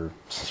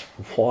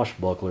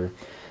Washbuckler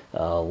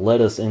led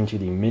us into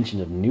the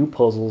mention of new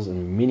puzzles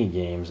and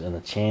minigames and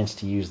the chance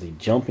to use the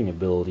jumping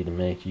ability to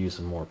make use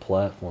of more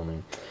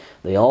platforming.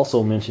 They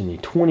also mentioned the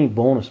 20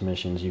 bonus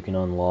missions you can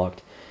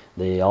unlock.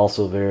 They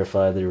also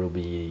verified there will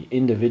be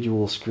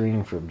individual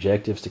screen for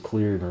objectives to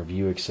clear and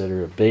review,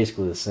 etc.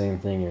 Basically the same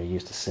thing you're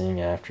used to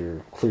seeing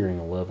after clearing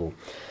a level.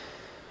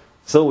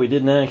 So we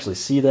didn't actually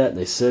see that.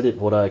 They said it.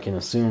 What I can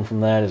assume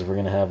from that is we're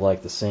going to have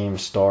like the same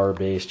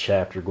star-based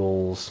chapter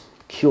goals.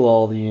 Kill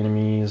all the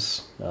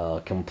enemies,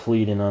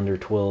 complete in under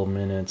 12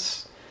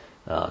 minutes,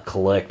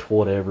 collect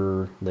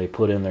whatever they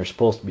put in. There's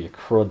supposed to be a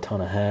crud ton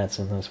of hats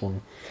in this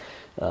one.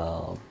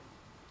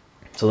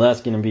 So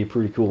that's going to be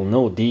pretty cool.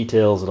 No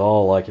details at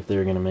all, like if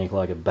they're going to make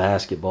like a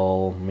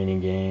basketball mini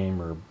game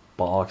or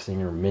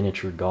boxing or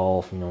miniature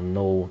golf.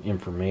 No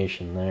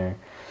information there.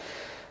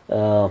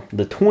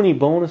 The 20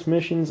 bonus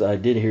missions I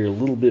did hear a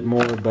little bit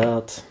more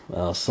about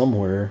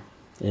somewhere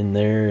in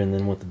there, and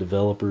then with the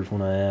developers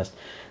when I asked.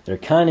 They're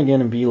kind of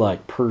going to be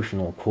like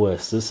personal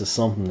quests. This is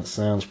something that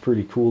sounds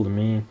pretty cool to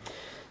me.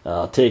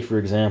 Take, for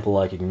example,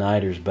 like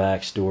Igniter's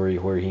backstory,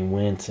 where he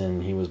went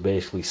and he was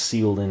basically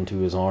sealed into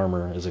his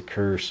armor as a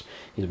curse.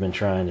 He's been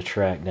trying to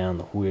track down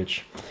the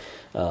witch.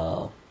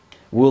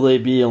 Will they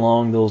be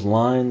along those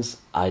lines?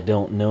 I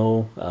don't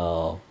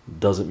know.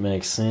 Does it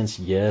make sense?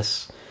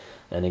 Yes.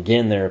 And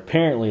again, they're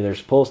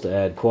supposed to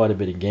add quite a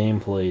bit of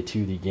gameplay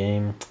to the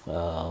game,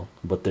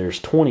 but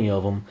there's 20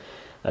 of them.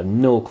 I have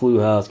no clue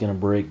how it's going to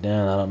break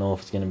down. I don't know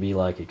if it's going to be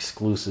like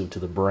exclusive to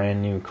the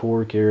brand new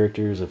core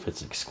characters, if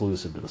it's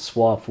exclusive to the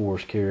Swap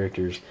Force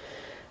characters.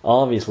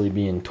 Obviously,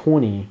 being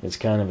 20, it's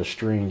kind of a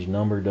strange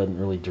number. Doesn't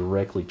really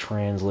directly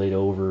translate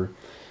over.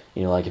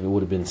 You know, like if it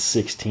would have been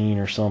 16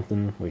 or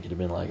something, we could have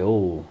been like,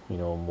 oh, you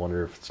know, I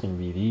wonder if it's going to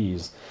be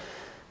these.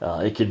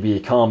 It could be a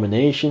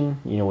combination.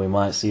 You know, we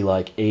might see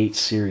like 8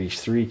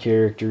 Series 3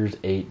 characters,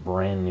 8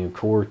 brand new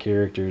core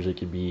characters. It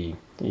could be,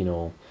 you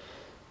know,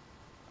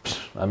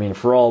 I mean,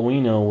 for all we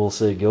know, we'll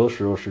say Ghost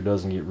Roaster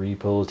doesn't get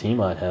reposed. He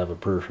might have a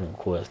personal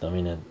quest. I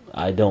mean,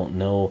 I don't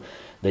know.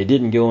 They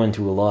didn't go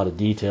into a lot of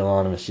detail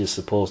on him. It's just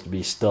supposed to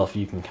be stuff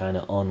you can kind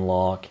of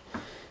unlock.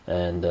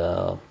 And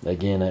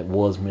again, it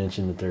was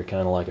mentioned that they're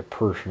kind of like a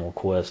personal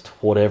quest,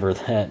 whatever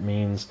that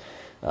means.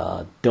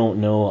 Don't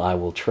know. I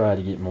will try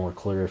to get more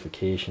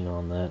clarification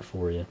on that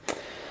for you.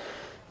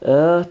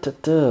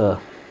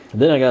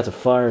 Then I got to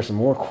fire some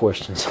more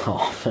questions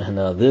off, and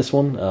this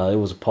one, it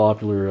was a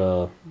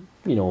popular,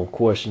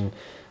 question.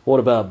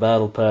 What about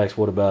battle packs?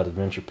 What about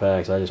adventure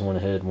packs? I just went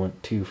ahead and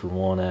went 2 for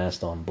 1,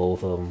 asked on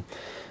both of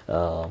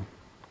them.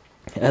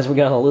 As we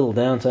got a little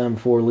downtime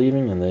before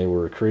leaving, and they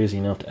were crazy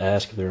enough to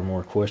ask if there were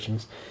more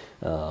questions,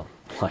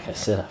 like I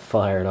said, I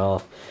fired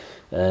off.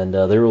 And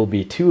there will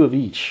be 2 of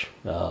each.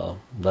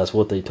 That's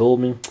what they told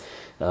me.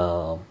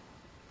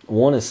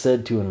 One is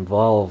said to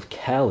involve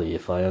Cali,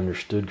 if I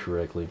understood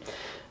correctly.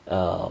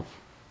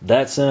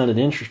 That sounded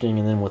interesting,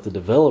 and then with the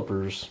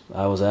developers,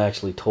 I was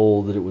actually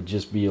told that it would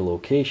just be a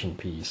location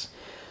piece.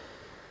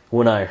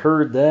 When I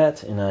heard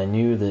that, and I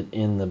knew that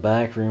in the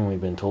back room we've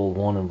been told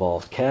one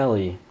involved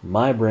Cali,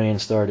 my brain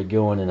started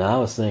going, and I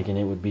was thinking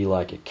it would be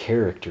like a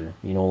character.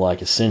 You know,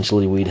 like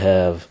essentially we'd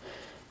have,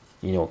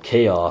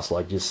 Chaos,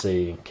 like just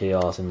say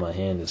Chaos in my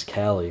hand is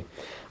Cali.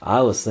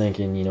 I was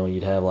thinking,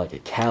 you'd have like a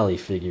Cali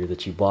figure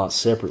that you bought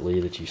separately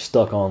that you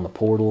stuck on the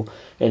portal,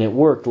 and it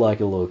worked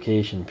like a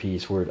location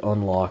piece where it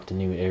unlocked a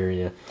new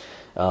area.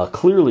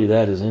 Clearly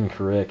that is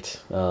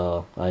incorrect,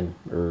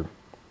 or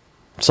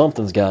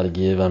something's got to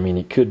give. I mean,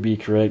 it could be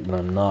correct, but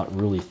I'm not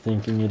really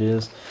thinking it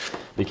is.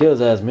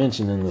 Because as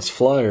mentioned in this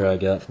flyer I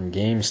got from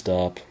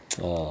GameStop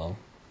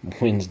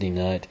Wednesday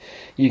night,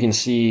 you can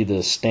see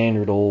the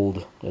standard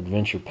old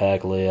adventure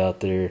pack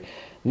layout there.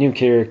 New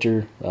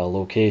character,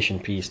 location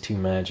piece, 2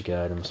 magic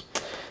items.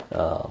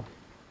 I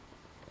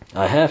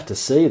have to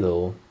say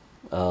though,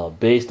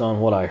 based on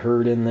what I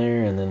heard in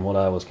there and then what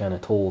I was kind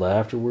of told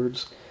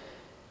afterwards,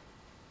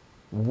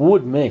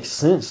 would make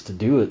sense to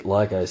do it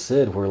like I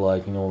said, where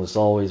there's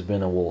always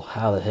been well,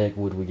 how the heck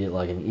would we get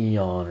like an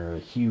Eon or a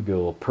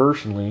Hugo?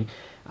 Personally,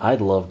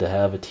 I'd love to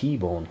have a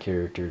T-Bone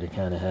character to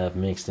kind of have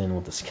mixed in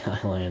with the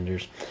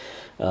Skylanders.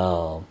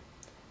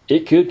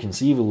 It could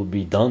conceivably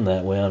be done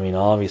that way. I mean,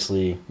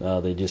 obviously,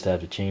 they just have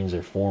to change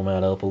their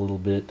format up a little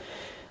bit.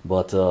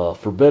 But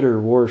for better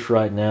or worse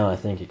right now, I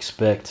think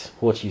expect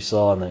what you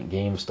saw in that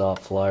GameStop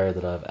flyer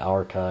that I've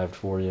archived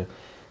for you.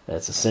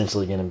 That's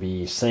essentially going to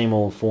be same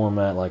old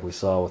format like we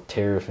saw with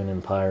Terrapin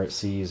and Pirate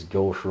Seas,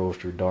 Ghost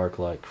Roaster,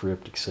 Darklight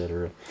Crypt,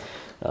 etc.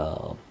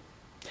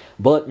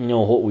 But,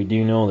 what we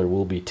do know, there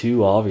will be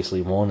 2.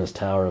 Obviously, one is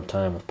Tower of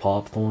Time with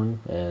Popthorn,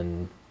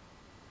 and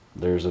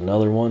there's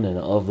another one, and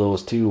of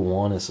those 2,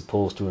 one is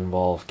supposed to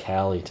involve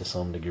Cali to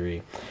some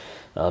degree.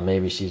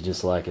 Maybe she's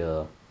just like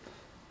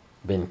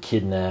been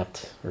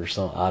kidnapped or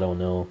something. I don't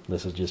know.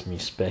 This is just me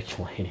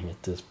speculating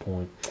at this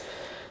point.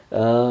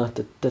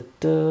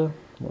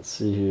 Let's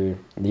see here.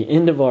 The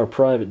end of our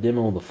private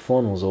demo, the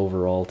fun was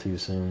over all too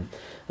soon.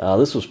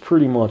 This was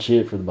pretty much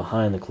it for the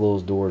behind the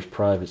closed doors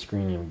private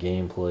screening of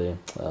gameplay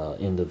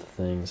into the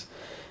things.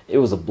 It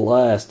was a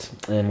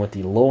blast, and with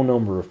the low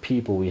number of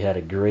people, we had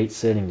a great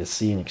setting to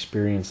see and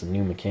experience the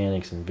new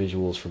mechanics and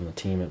visuals from the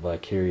team at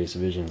Vicarious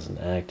Visions and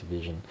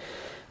Activision.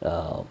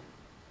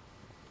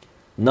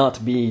 Not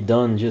to be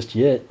done just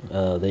yet.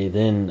 They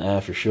then,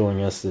 after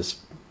showing us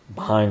this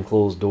behind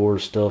closed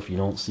doors stuff you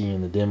don't see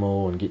in the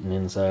demo and getting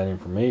inside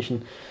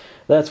information,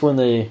 that's when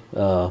they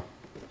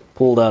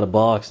pulled out a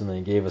box and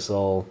they gave us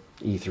all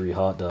E3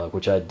 Hot Dog,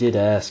 which I did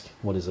ask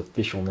what his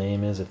official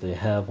name is, if they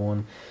have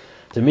one.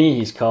 To me,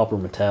 he's Copper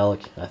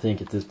Metallic. I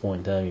think at this point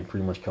in time, you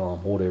pretty much call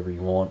him whatever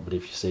you want, but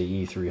if you say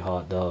E3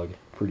 Hot Dog,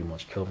 pretty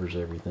much covers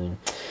everything.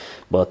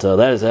 But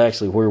that is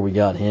actually where we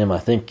got him. I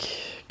think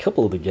a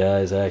couple of the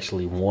guys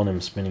actually won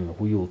him spinning the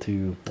wheel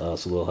too,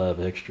 so they'll have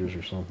extras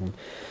or something.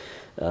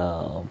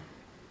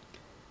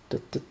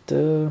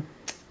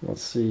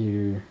 Let's see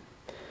here.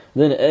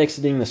 Then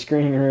exiting the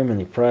screening room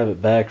and the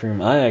private back room,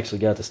 I actually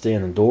got to stay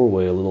in the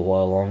doorway a little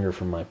while longer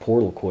for my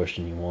portal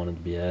question you wanted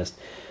to be asked.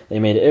 They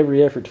made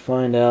every effort to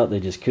find out,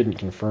 they just couldn't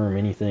confirm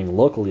anything.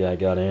 Luckily, I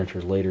got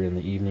answers later in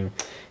the evening,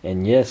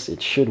 and yes,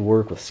 it should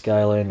work with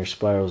Skylanders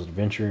Spyro's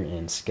Adventure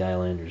and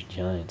Skylanders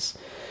Giants.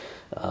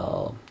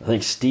 I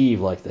think Steve,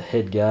 like the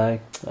head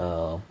guy,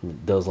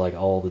 does like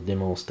all the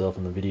demo stuff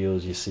in the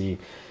videos you see.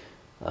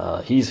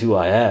 He's who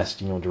I asked,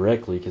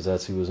 directly, because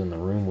that's who was in the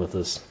room with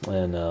us,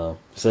 and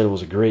said it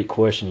was a great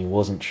question. He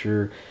wasn't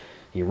sure.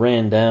 He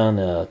ran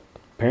down,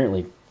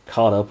 apparently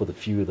caught up with a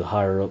few of the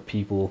higher up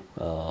people,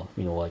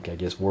 like I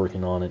guess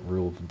working on it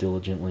real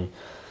diligently,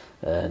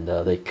 and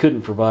they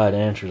couldn't provide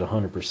answers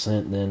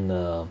 100%.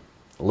 Then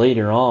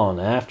later on,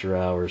 after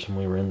hours, when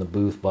we were in the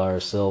booth by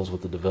ourselves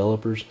with the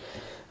developers,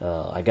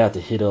 I got to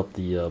hit up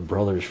the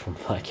brothers from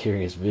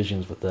Vicarious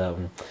Visions with that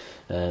one,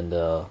 and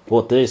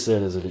what they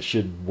said is that it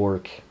should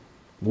work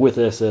with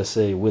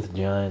SSA, with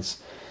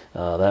Giants.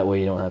 That way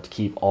you don't have to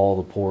keep all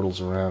the portals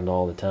around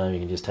all the time.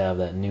 You can just have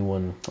that new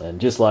one. And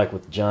just like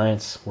with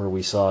Giants, where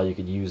we saw you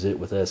could use it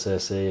with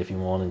SSA if you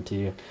wanted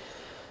to,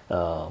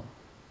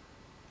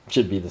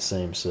 should be the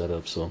same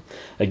setup. So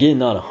again,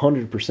 not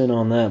 100%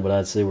 on that, but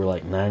I'd say we're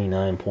like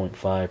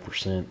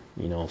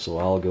 99.5%, so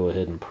I'll go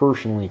ahead and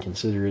personally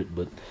consider it,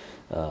 but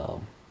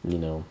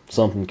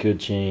something could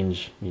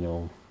change,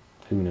 who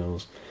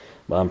knows,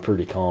 but I'm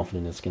pretty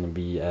confident it's going to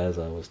be as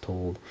I was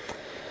told.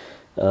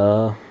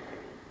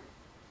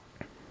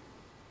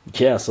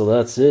 Yeah, so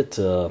that's it.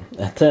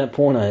 At that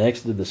point, I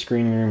exited the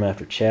screening room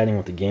after chatting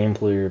with the game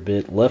player a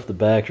bit, left the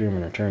back room,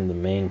 and returned to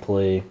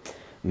the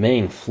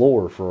main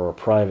floor for our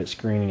private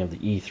screening of the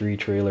E3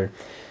 trailer.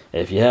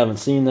 If you haven't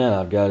seen that,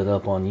 I've got it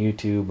up on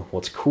YouTube.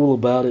 What's cool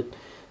about it,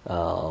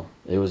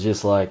 it was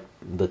just like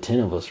the 10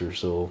 of us or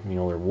so.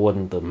 There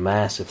wasn't the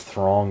massive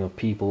throng of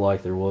people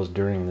like there was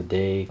during the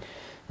day.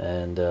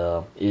 And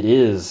it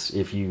is,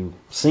 if you've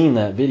seen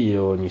that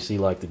video and you see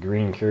like the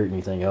green curtain,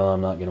 you think, oh,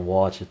 I'm not going to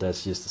watch it,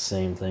 that's just the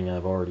same thing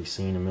I've already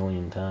seen a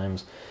million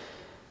times.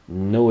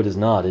 No, it is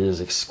not. It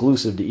is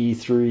exclusive to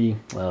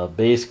E3.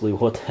 Basically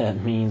what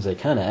that means, they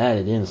kind of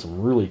added in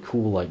some really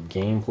cool like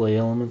gameplay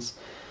elements.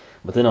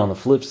 But then on the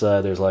flip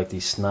side, there's like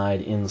these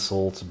snide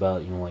insults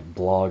about, like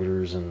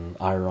bloggers and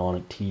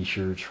ironic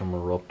t-shirts from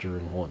Eruptor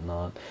and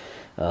whatnot.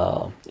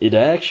 It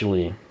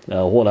actually,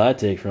 what I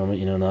take from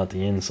it, not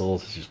the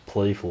insults, it's just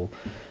playful,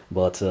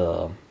 but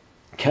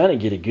kind of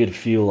get a good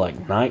feel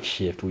like Night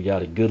Shift. We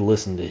got a good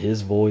listen to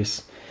his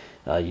voice.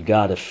 You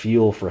got a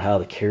feel for how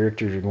the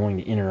characters are going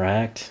to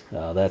interact.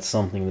 That's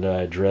something that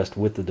I addressed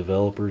with the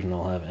developers, and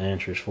I'll have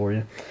answers for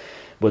you.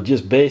 But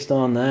just based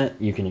on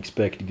that, you can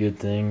expect good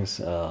things.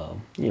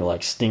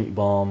 Like Stink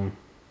Bomb,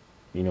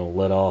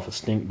 let off a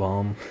stink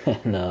bomb,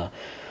 and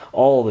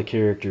all the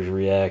characters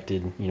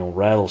reacted.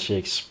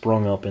 Rattleshake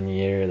sprung up in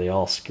the air. They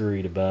all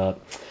scurried about.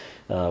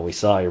 We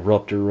saw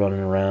Eruptor running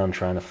around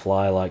trying to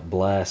fly like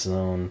Blast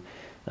Zone.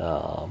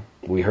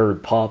 We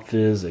heard Pop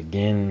Fizz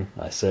again.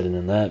 I said it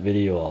in that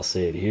video. I'll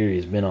say it here.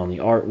 He's been on the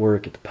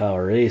artwork at the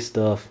Power A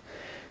stuff.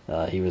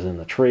 He was in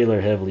the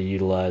trailer, heavily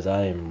utilized.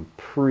 I am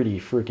pretty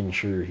freaking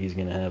sure he's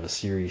going to have a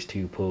Series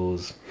 2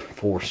 pose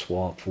for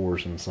Swap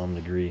Force in some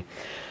degree.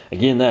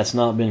 Again, that's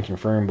not been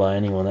confirmed by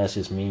anyone. That's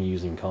just me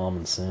using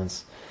common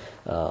sense.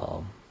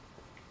 But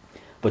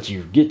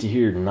you get to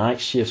hear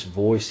Night Shift's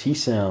voice. He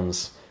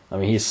sounds,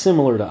 he's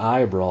similar to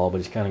Eyebrow, but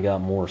he's kind of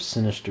got more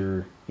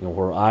sinister.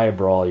 Where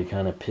Eyebrow, you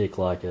kind of pick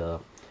like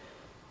a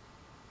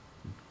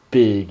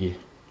big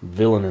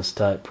villainous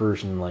type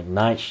person. Like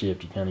Night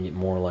Shift, you kind of get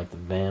more like the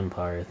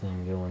vampire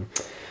thing going.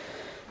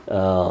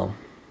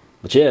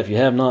 But yeah, if you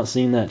have not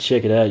seen that,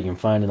 check it out. You can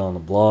find it on the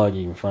blog,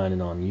 you can find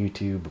it on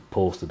YouTube,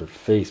 posted to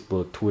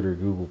Facebook, Twitter,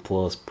 Google+,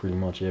 pretty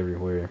much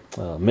everywhere.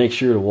 Make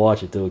sure to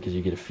watch it though, because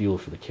you get a feel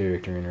for the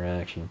character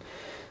interaction.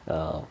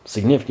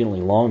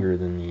 Significantly longer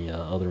than the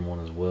other one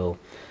as well.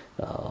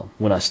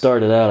 When I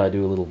started out, I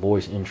do a little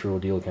voice intro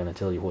deal, kind of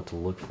tell you what to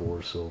look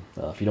for. So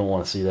if you don't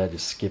want to see that,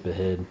 just skip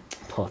ahead.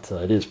 But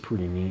it is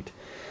pretty neat.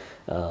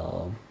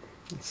 Let's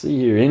see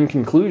here. In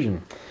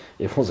conclusion,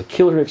 it was a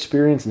killer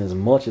experience, and as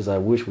much as I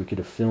wish we could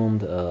have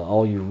filmed,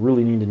 all you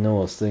really need to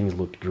know is things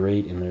looked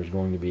great, and there's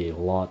going to be a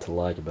lot to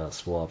like about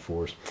Swap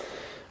Force.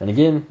 And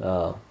again,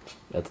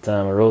 at the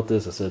time I wrote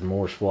this, I said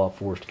more Swap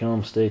Force to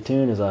come. Stay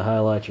tuned as I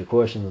highlight your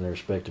questions and their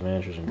respective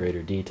answers in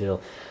greater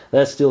detail.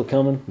 That's still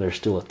coming. There's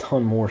still a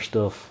ton more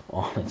stuff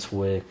on its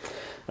way.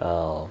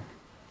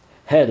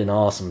 Had an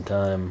awesome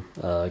time.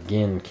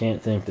 Again,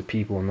 can't thank the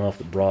people enough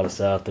that brought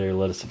us out there,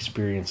 let us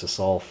experience this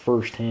all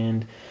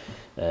firsthand,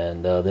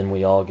 and then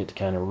we all get to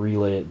kind of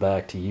relay it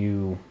back to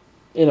you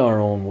in our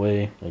own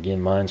way.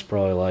 Again, mine's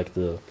probably like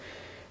the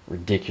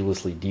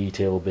ridiculously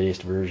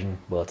detail-based version,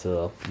 but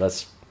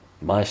that's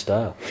my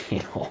style.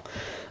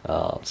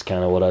 It's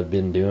kind of what I've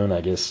been doing. I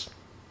guess,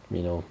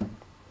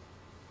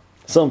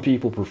 some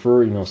people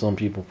prefer,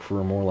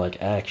 more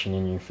like action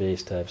in your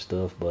face type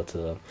stuff, but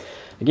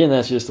again,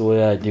 that's just the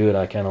way I do it.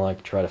 I kind of like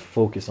to try to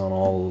focus on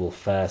all the little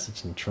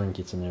facets and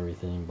trinkets and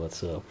everything.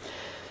 But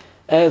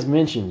as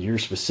mentioned, your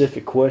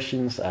specific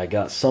questions, I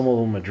got some of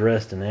them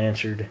addressed and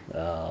answered.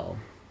 I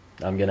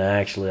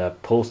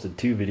posted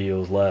 2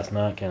 videos last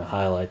night, kind of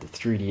highlight the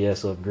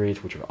 3DS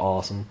upgrades, which are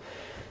awesome.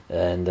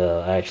 And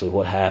actually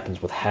what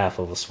happens with half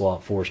of a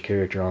Swap Force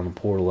character on the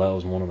portal, that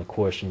was one of the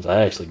questions.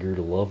 I actually grew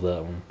to love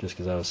that one, just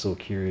because I was so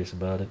curious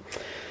about it.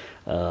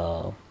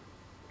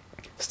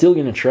 Still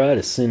going to try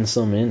to send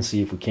some in,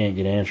 see if we can't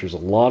get answers. A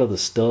lot of the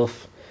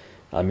stuff,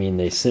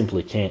 they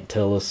simply can't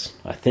tell us.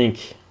 I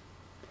think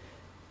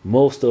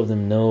most of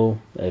them know.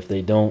 If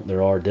they don't,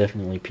 there are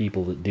definitely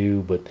people that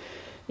do, but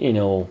you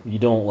know, you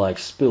don't like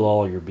spill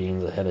all your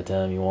beans ahead of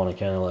time. You want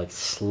to kind of like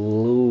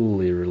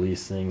slowly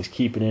release things,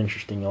 keep it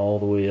interesting all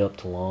the way up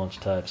to launch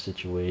type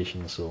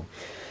situation. So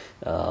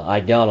I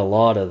got a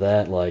lot of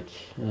that, like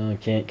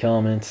can't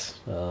comment,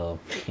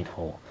 you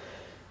know,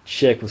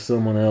 check with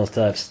someone else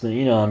type thing.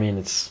 You know, I mean,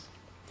 it's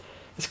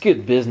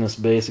good business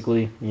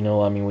basically. You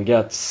know, I mean, we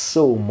got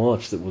so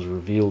much that was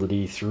revealed at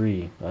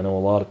E3. I know a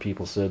lot of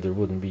people said there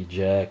wouldn't be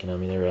jack, and I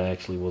mean, there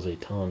actually was a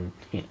ton.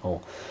 You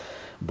know,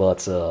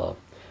 but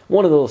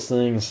one of those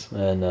things,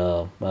 and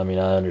I mean,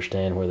 I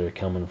understand where they're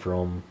coming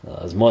from.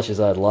 As much as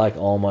I'd like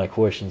all my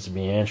questions to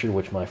be answered,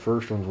 which my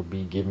first ones would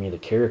be, give me the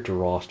character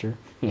roster,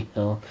 you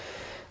know,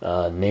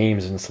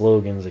 names and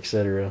slogans,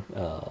 etc.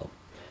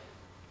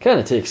 Kind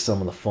of takes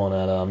some of the fun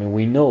out of it. I mean,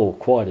 we know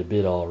quite a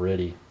bit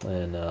already,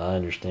 and I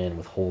understand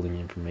withholding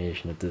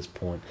information at this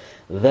point.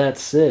 That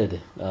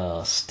said,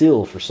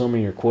 still, for some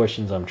of your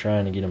questions, I'm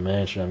trying to get them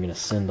answered. I'm going to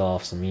send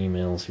off some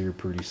emails here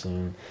pretty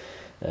soon.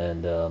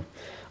 And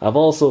I've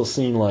also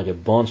seen like a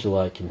bunch of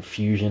like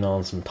confusion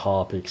on some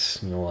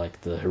topics, you know, like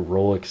the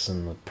heroics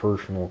and the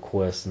personal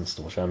quests and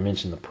stuff. Which I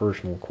mentioned the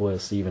personal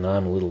quests, even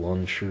I'm a little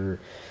unsure.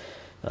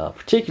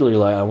 Particularly,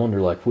 like, I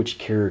wonder like which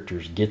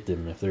characters get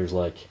them. If there's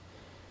like,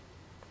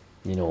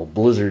 you know,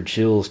 Blizzard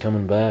Chill's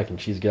coming back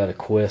and she's got a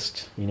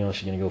quest, you know,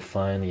 she's gonna go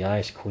find the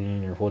Ice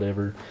Queen or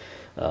whatever.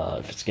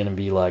 If it's gonna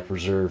be like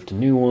reserved to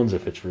new ones,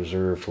 if it's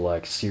reserved to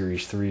like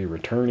Series 3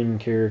 returning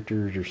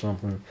characters or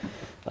something.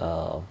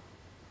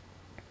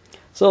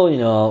 So, you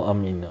know, I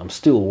mean, I'm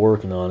still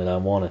working on it. I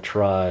want to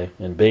try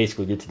and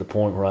basically get to the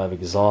point where I've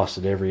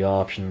exhausted every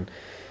option.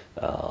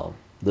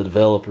 The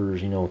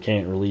developers, you know,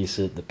 can't release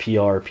it. The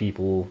PR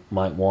people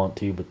might want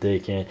to, but they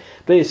can't.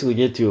 Basically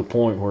get to a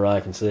point where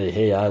I can say,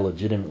 hey, I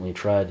legitimately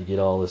tried to get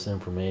all this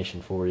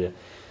information for you.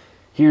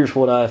 Here's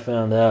what I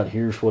found out.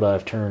 Here's what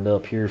I've turned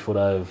up. Here's what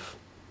I've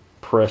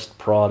pressed,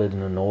 prodded,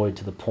 and annoyed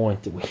to the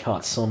point that we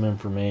got some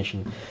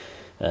information.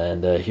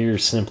 And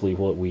here's simply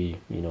what we,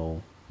 you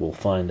know, we'll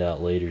find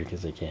out later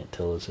because they can't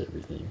tell us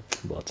everything.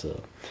 But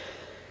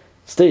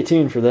stay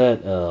tuned for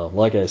that.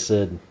 Like I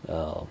said,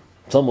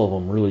 some of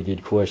them really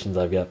good questions.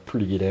 I've got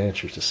pretty good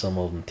answers to some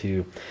of them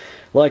too.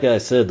 Like I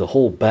said, the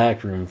whole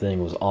backroom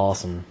thing was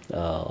awesome.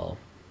 I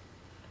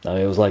mean,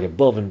 it was like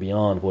above and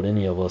beyond what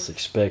any of us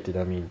expected.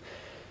 I mean,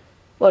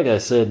 like I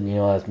said, you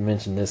know, I've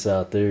mentioned this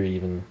out there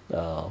even.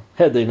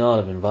 Had they not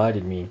have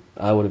invited me,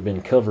 I would have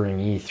been covering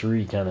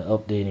E3, kind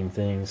of updating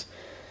things.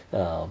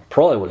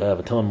 Probably would have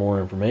a ton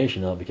more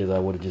information up because I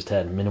would have just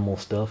had minimal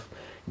stuff.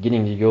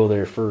 Getting to go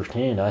there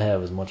firsthand, I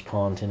have as much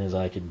content as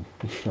I could,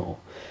 you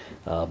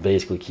know,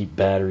 basically keep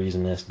batteries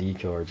and SD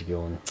cards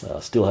going.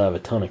 Still have a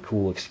ton of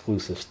cool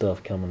exclusive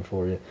stuff coming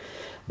for you.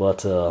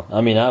 But,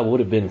 I mean, I would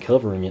have been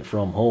covering it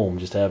from home,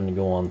 just having to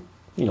go on,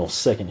 you know,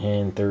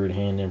 second-hand,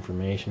 third-hand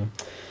information.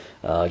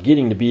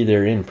 Getting to be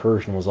there in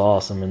person was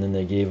awesome, and then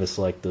they gave us,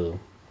 like, the,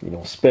 you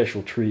know,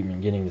 special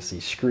treatment, getting to see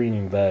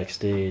screening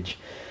backstage.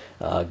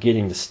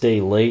 Getting to stay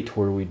late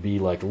where we'd be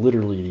like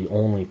literally the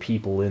only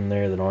people in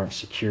there that aren't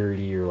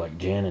security or like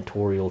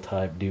janitorial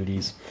type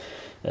duties,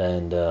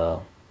 and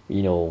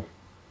you know,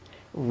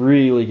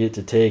 really get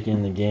to take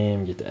in the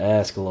game, get to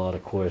ask a lot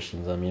of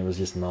questions. I mean, it was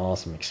just an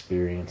awesome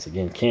experience.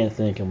 Again, can't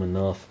thank them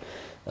enough.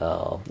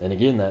 And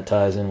again, that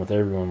ties in with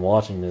everyone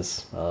watching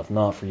this. If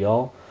not for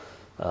y'all,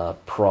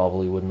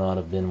 probably would not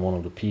have been one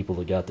of the people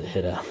that got to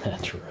head out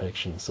that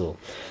direction. So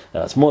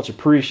it's much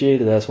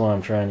appreciated. That's why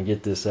I'm trying to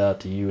get this out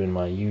to you in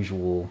my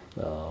usual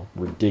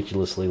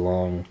ridiculously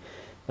long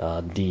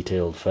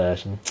detailed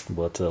fashion.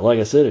 But like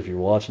I said, if you're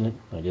watching it,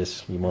 I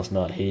guess you must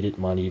not hate it,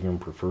 might even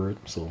prefer it.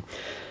 So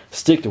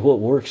stick to what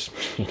works.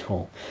 You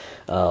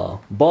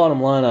know,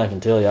 bottom line, I can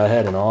tell you I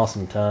had an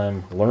awesome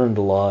time, learned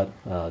a lot,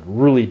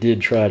 really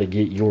did try to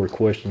get your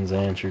questions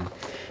answered.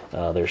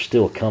 They're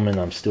still coming.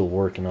 I'm still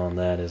working on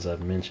that, as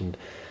I've mentioned.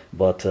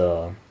 But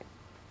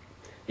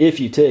if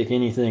you take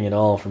anything at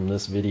all from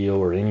this video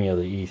or any of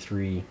the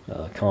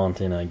E3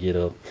 content I get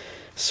up,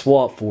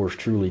 Swap Force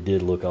truly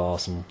did look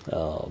awesome.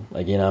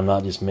 Again, I'm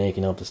not just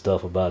making up the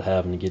stuff about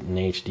having to get an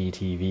HD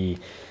TV.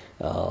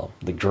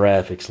 The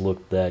graphics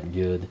looked that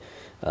good.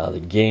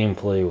 The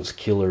gameplay was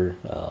killer.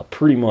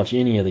 Pretty much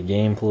any of the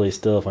gameplay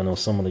stuff. I know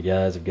some of the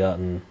guys have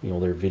gotten, you know,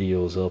 their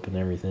videos up and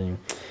everything.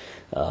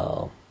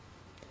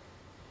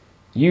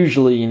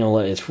 Usually, you know,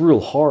 it's real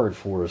hard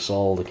for us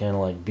all to kind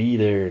of like be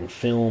there and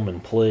film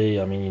and play.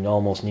 I mean, you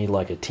almost need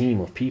like a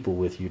team of people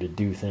with you to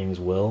do things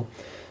well.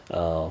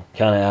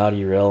 Kind of out of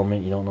your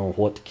element. You don't know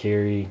what to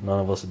carry.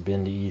 None of us have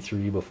been to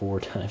E3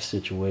 before type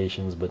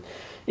situations. But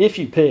if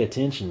you pay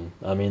attention,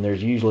 I mean,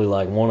 there's usually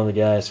like one of the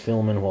guys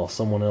filming while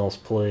someone else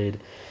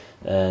played.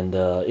 And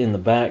in the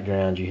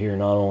background, you hear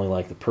not only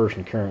like the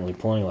person currently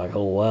playing, like,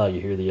 oh wow, you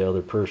hear the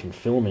other person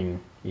filming,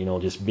 you know,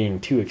 just being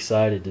too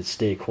excited to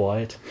stay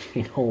quiet,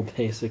 you know,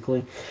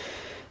 basically.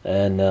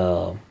 And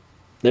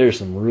there's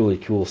some really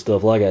cool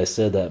stuff. Like I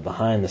said, that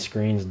behind the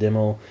scenes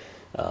demo,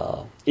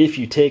 if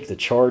you take the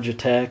charge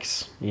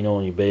attacks, you know,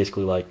 and you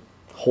basically like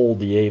hold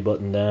the A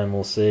button down,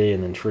 we'll say,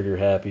 and then trigger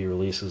happy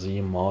releases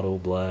the auto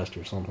blast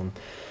or something.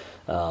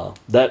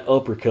 That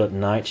uppercut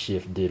Night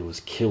Shift did was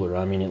killer.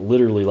 I mean, it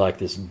literally like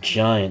this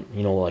giant,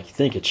 you know, like you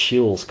think of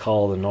Chill's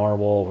Call of the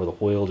Narwhal, where the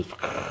whale just,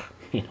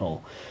 you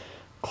know,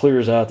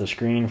 clears out the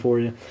screen for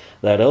you.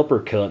 That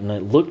uppercut, and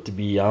it looked to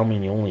be, I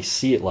mean, you only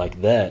see it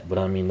like that, but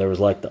I mean, there was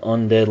like the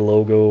Undead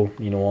logo,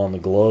 you know, on the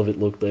glove. It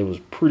was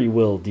pretty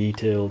well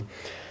detailed.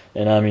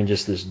 And I mean,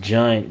 just this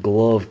giant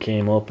glove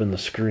came up in the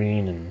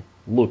screen and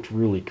looked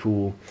really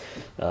cool.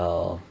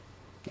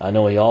 I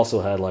know he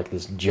also had like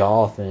this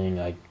jaw thing.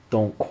 I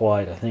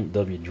think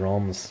W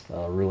Drums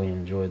really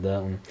enjoyed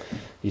that one.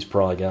 He's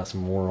probably got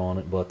some more on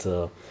it, but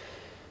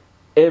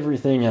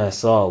everything I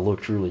saw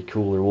looked really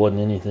cool. There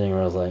wasn't anything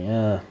where I was like,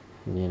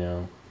 you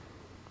know,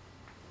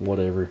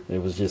 whatever.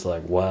 It was just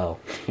like, wow,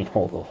 you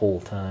know, the whole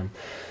time.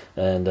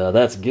 And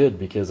that's good,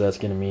 because that's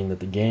going to mean that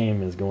the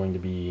game is going to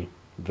be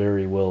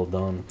very well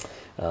done.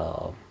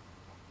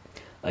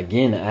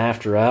 Again,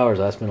 after hours,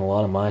 I spent a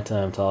lot of my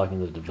time talking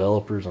to the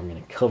developers. I'm going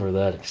to cover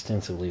that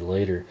extensively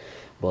later.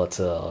 But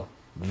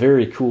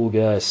very cool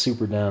guys,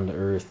 super down to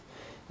earth.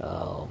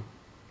 Don't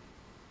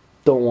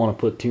want to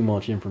put too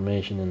much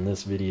information in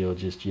this video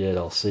just yet.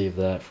 I'll save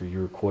that for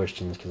your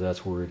questions, because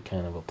that's where it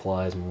kind of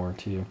applies more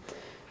to.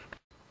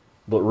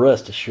 But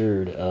rest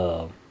assured,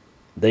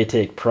 they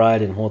take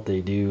pride in what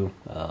they do.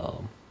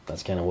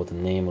 That's kind of what the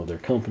name of their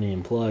company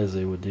implies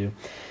they would do.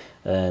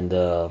 And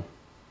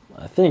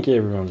I think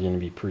everyone's going to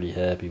be pretty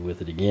happy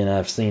with it. Again,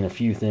 I've seen a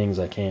few things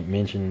I can't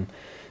mention.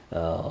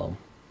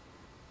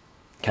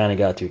 Kind of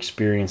got to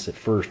experience it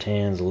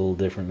firsthand. It's a little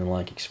different than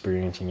like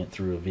experiencing it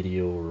through a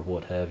video or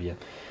what have you.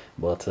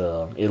 But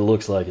it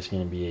looks like it's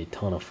going to be a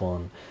ton of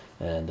fun.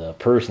 And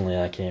personally,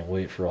 I can't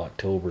wait for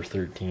October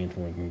 13th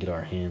when we can get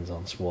our hands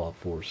on Swap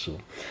Force.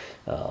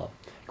 So,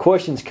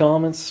 questions,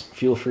 comments,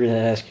 feel free to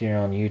ask here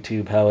on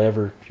YouTube.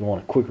 However, if you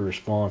want a quicker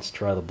response,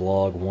 try the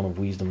blog,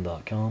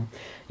 oneofwisdom.com.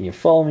 You can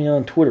follow me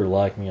on Twitter,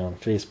 like me on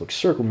Facebook,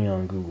 circle me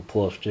on Google+,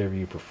 whichever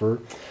you prefer.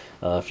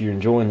 If you're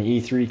enjoying the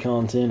E3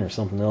 content or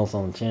something else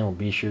on the channel,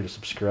 be sure to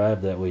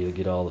subscribe. That way you'll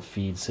get all the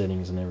feed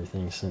settings and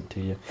everything sent to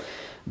you.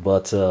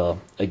 But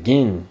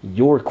again,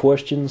 your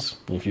questions,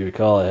 if you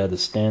recall, I had the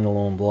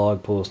standalone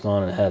blog post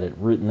on it, had it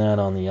written out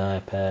on the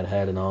iPad,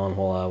 had it on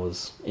while I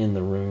was in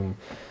the room,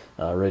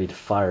 ready to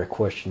fire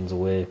questions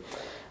away.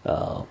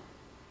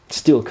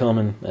 Still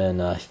coming,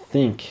 and I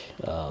think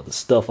the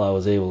stuff I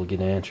was able to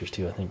get answers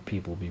to, I think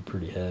people will be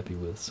pretty happy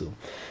with. So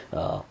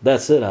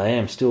that said, I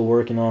am still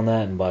working on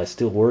that, and by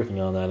still working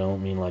on that, I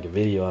don't mean like a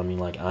video. I mean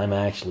like I'm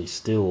actually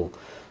still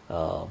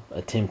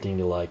attempting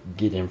to like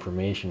get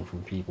information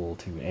from people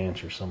to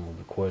answer some of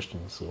the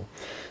questions. So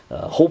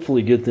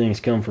hopefully good things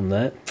come from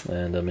that,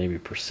 and maybe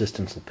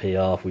persistence will pay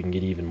off. We can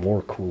get even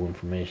more cool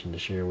information to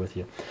share with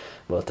you.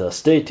 But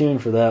stay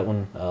tuned for that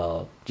one.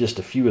 Just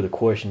a few of the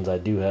questions I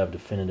do have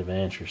definitive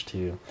answers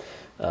to.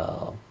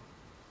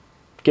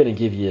 Gonna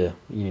give you,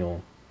 you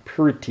know,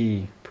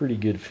 pretty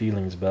good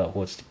feelings about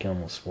what's to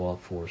come with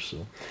Swap Force.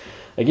 So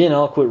again,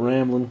 I'll quit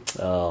rambling.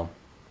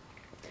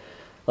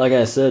 Like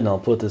I said, and I'll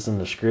put this in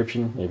the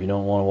description, if you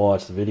don't want to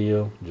watch the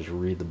video, just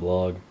read the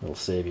blog. It'll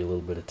save you a little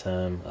bit of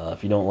time.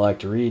 If you don't like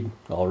to read,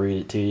 I'll read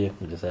it to you.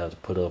 You just have to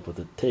put up with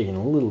it taking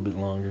a little bit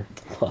longer.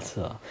 But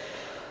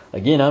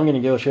again, I'm going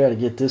to go try to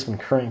get this one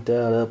cranked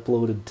out,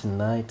 uploaded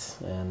tonight,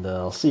 and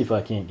I'll see if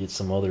I can't get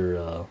some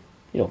other,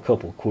 you know,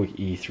 couple quick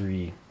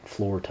E3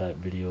 floor type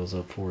videos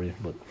up for you.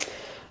 But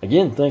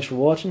again, thanks for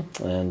watching,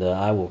 and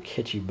I will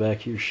catch you back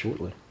here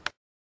shortly.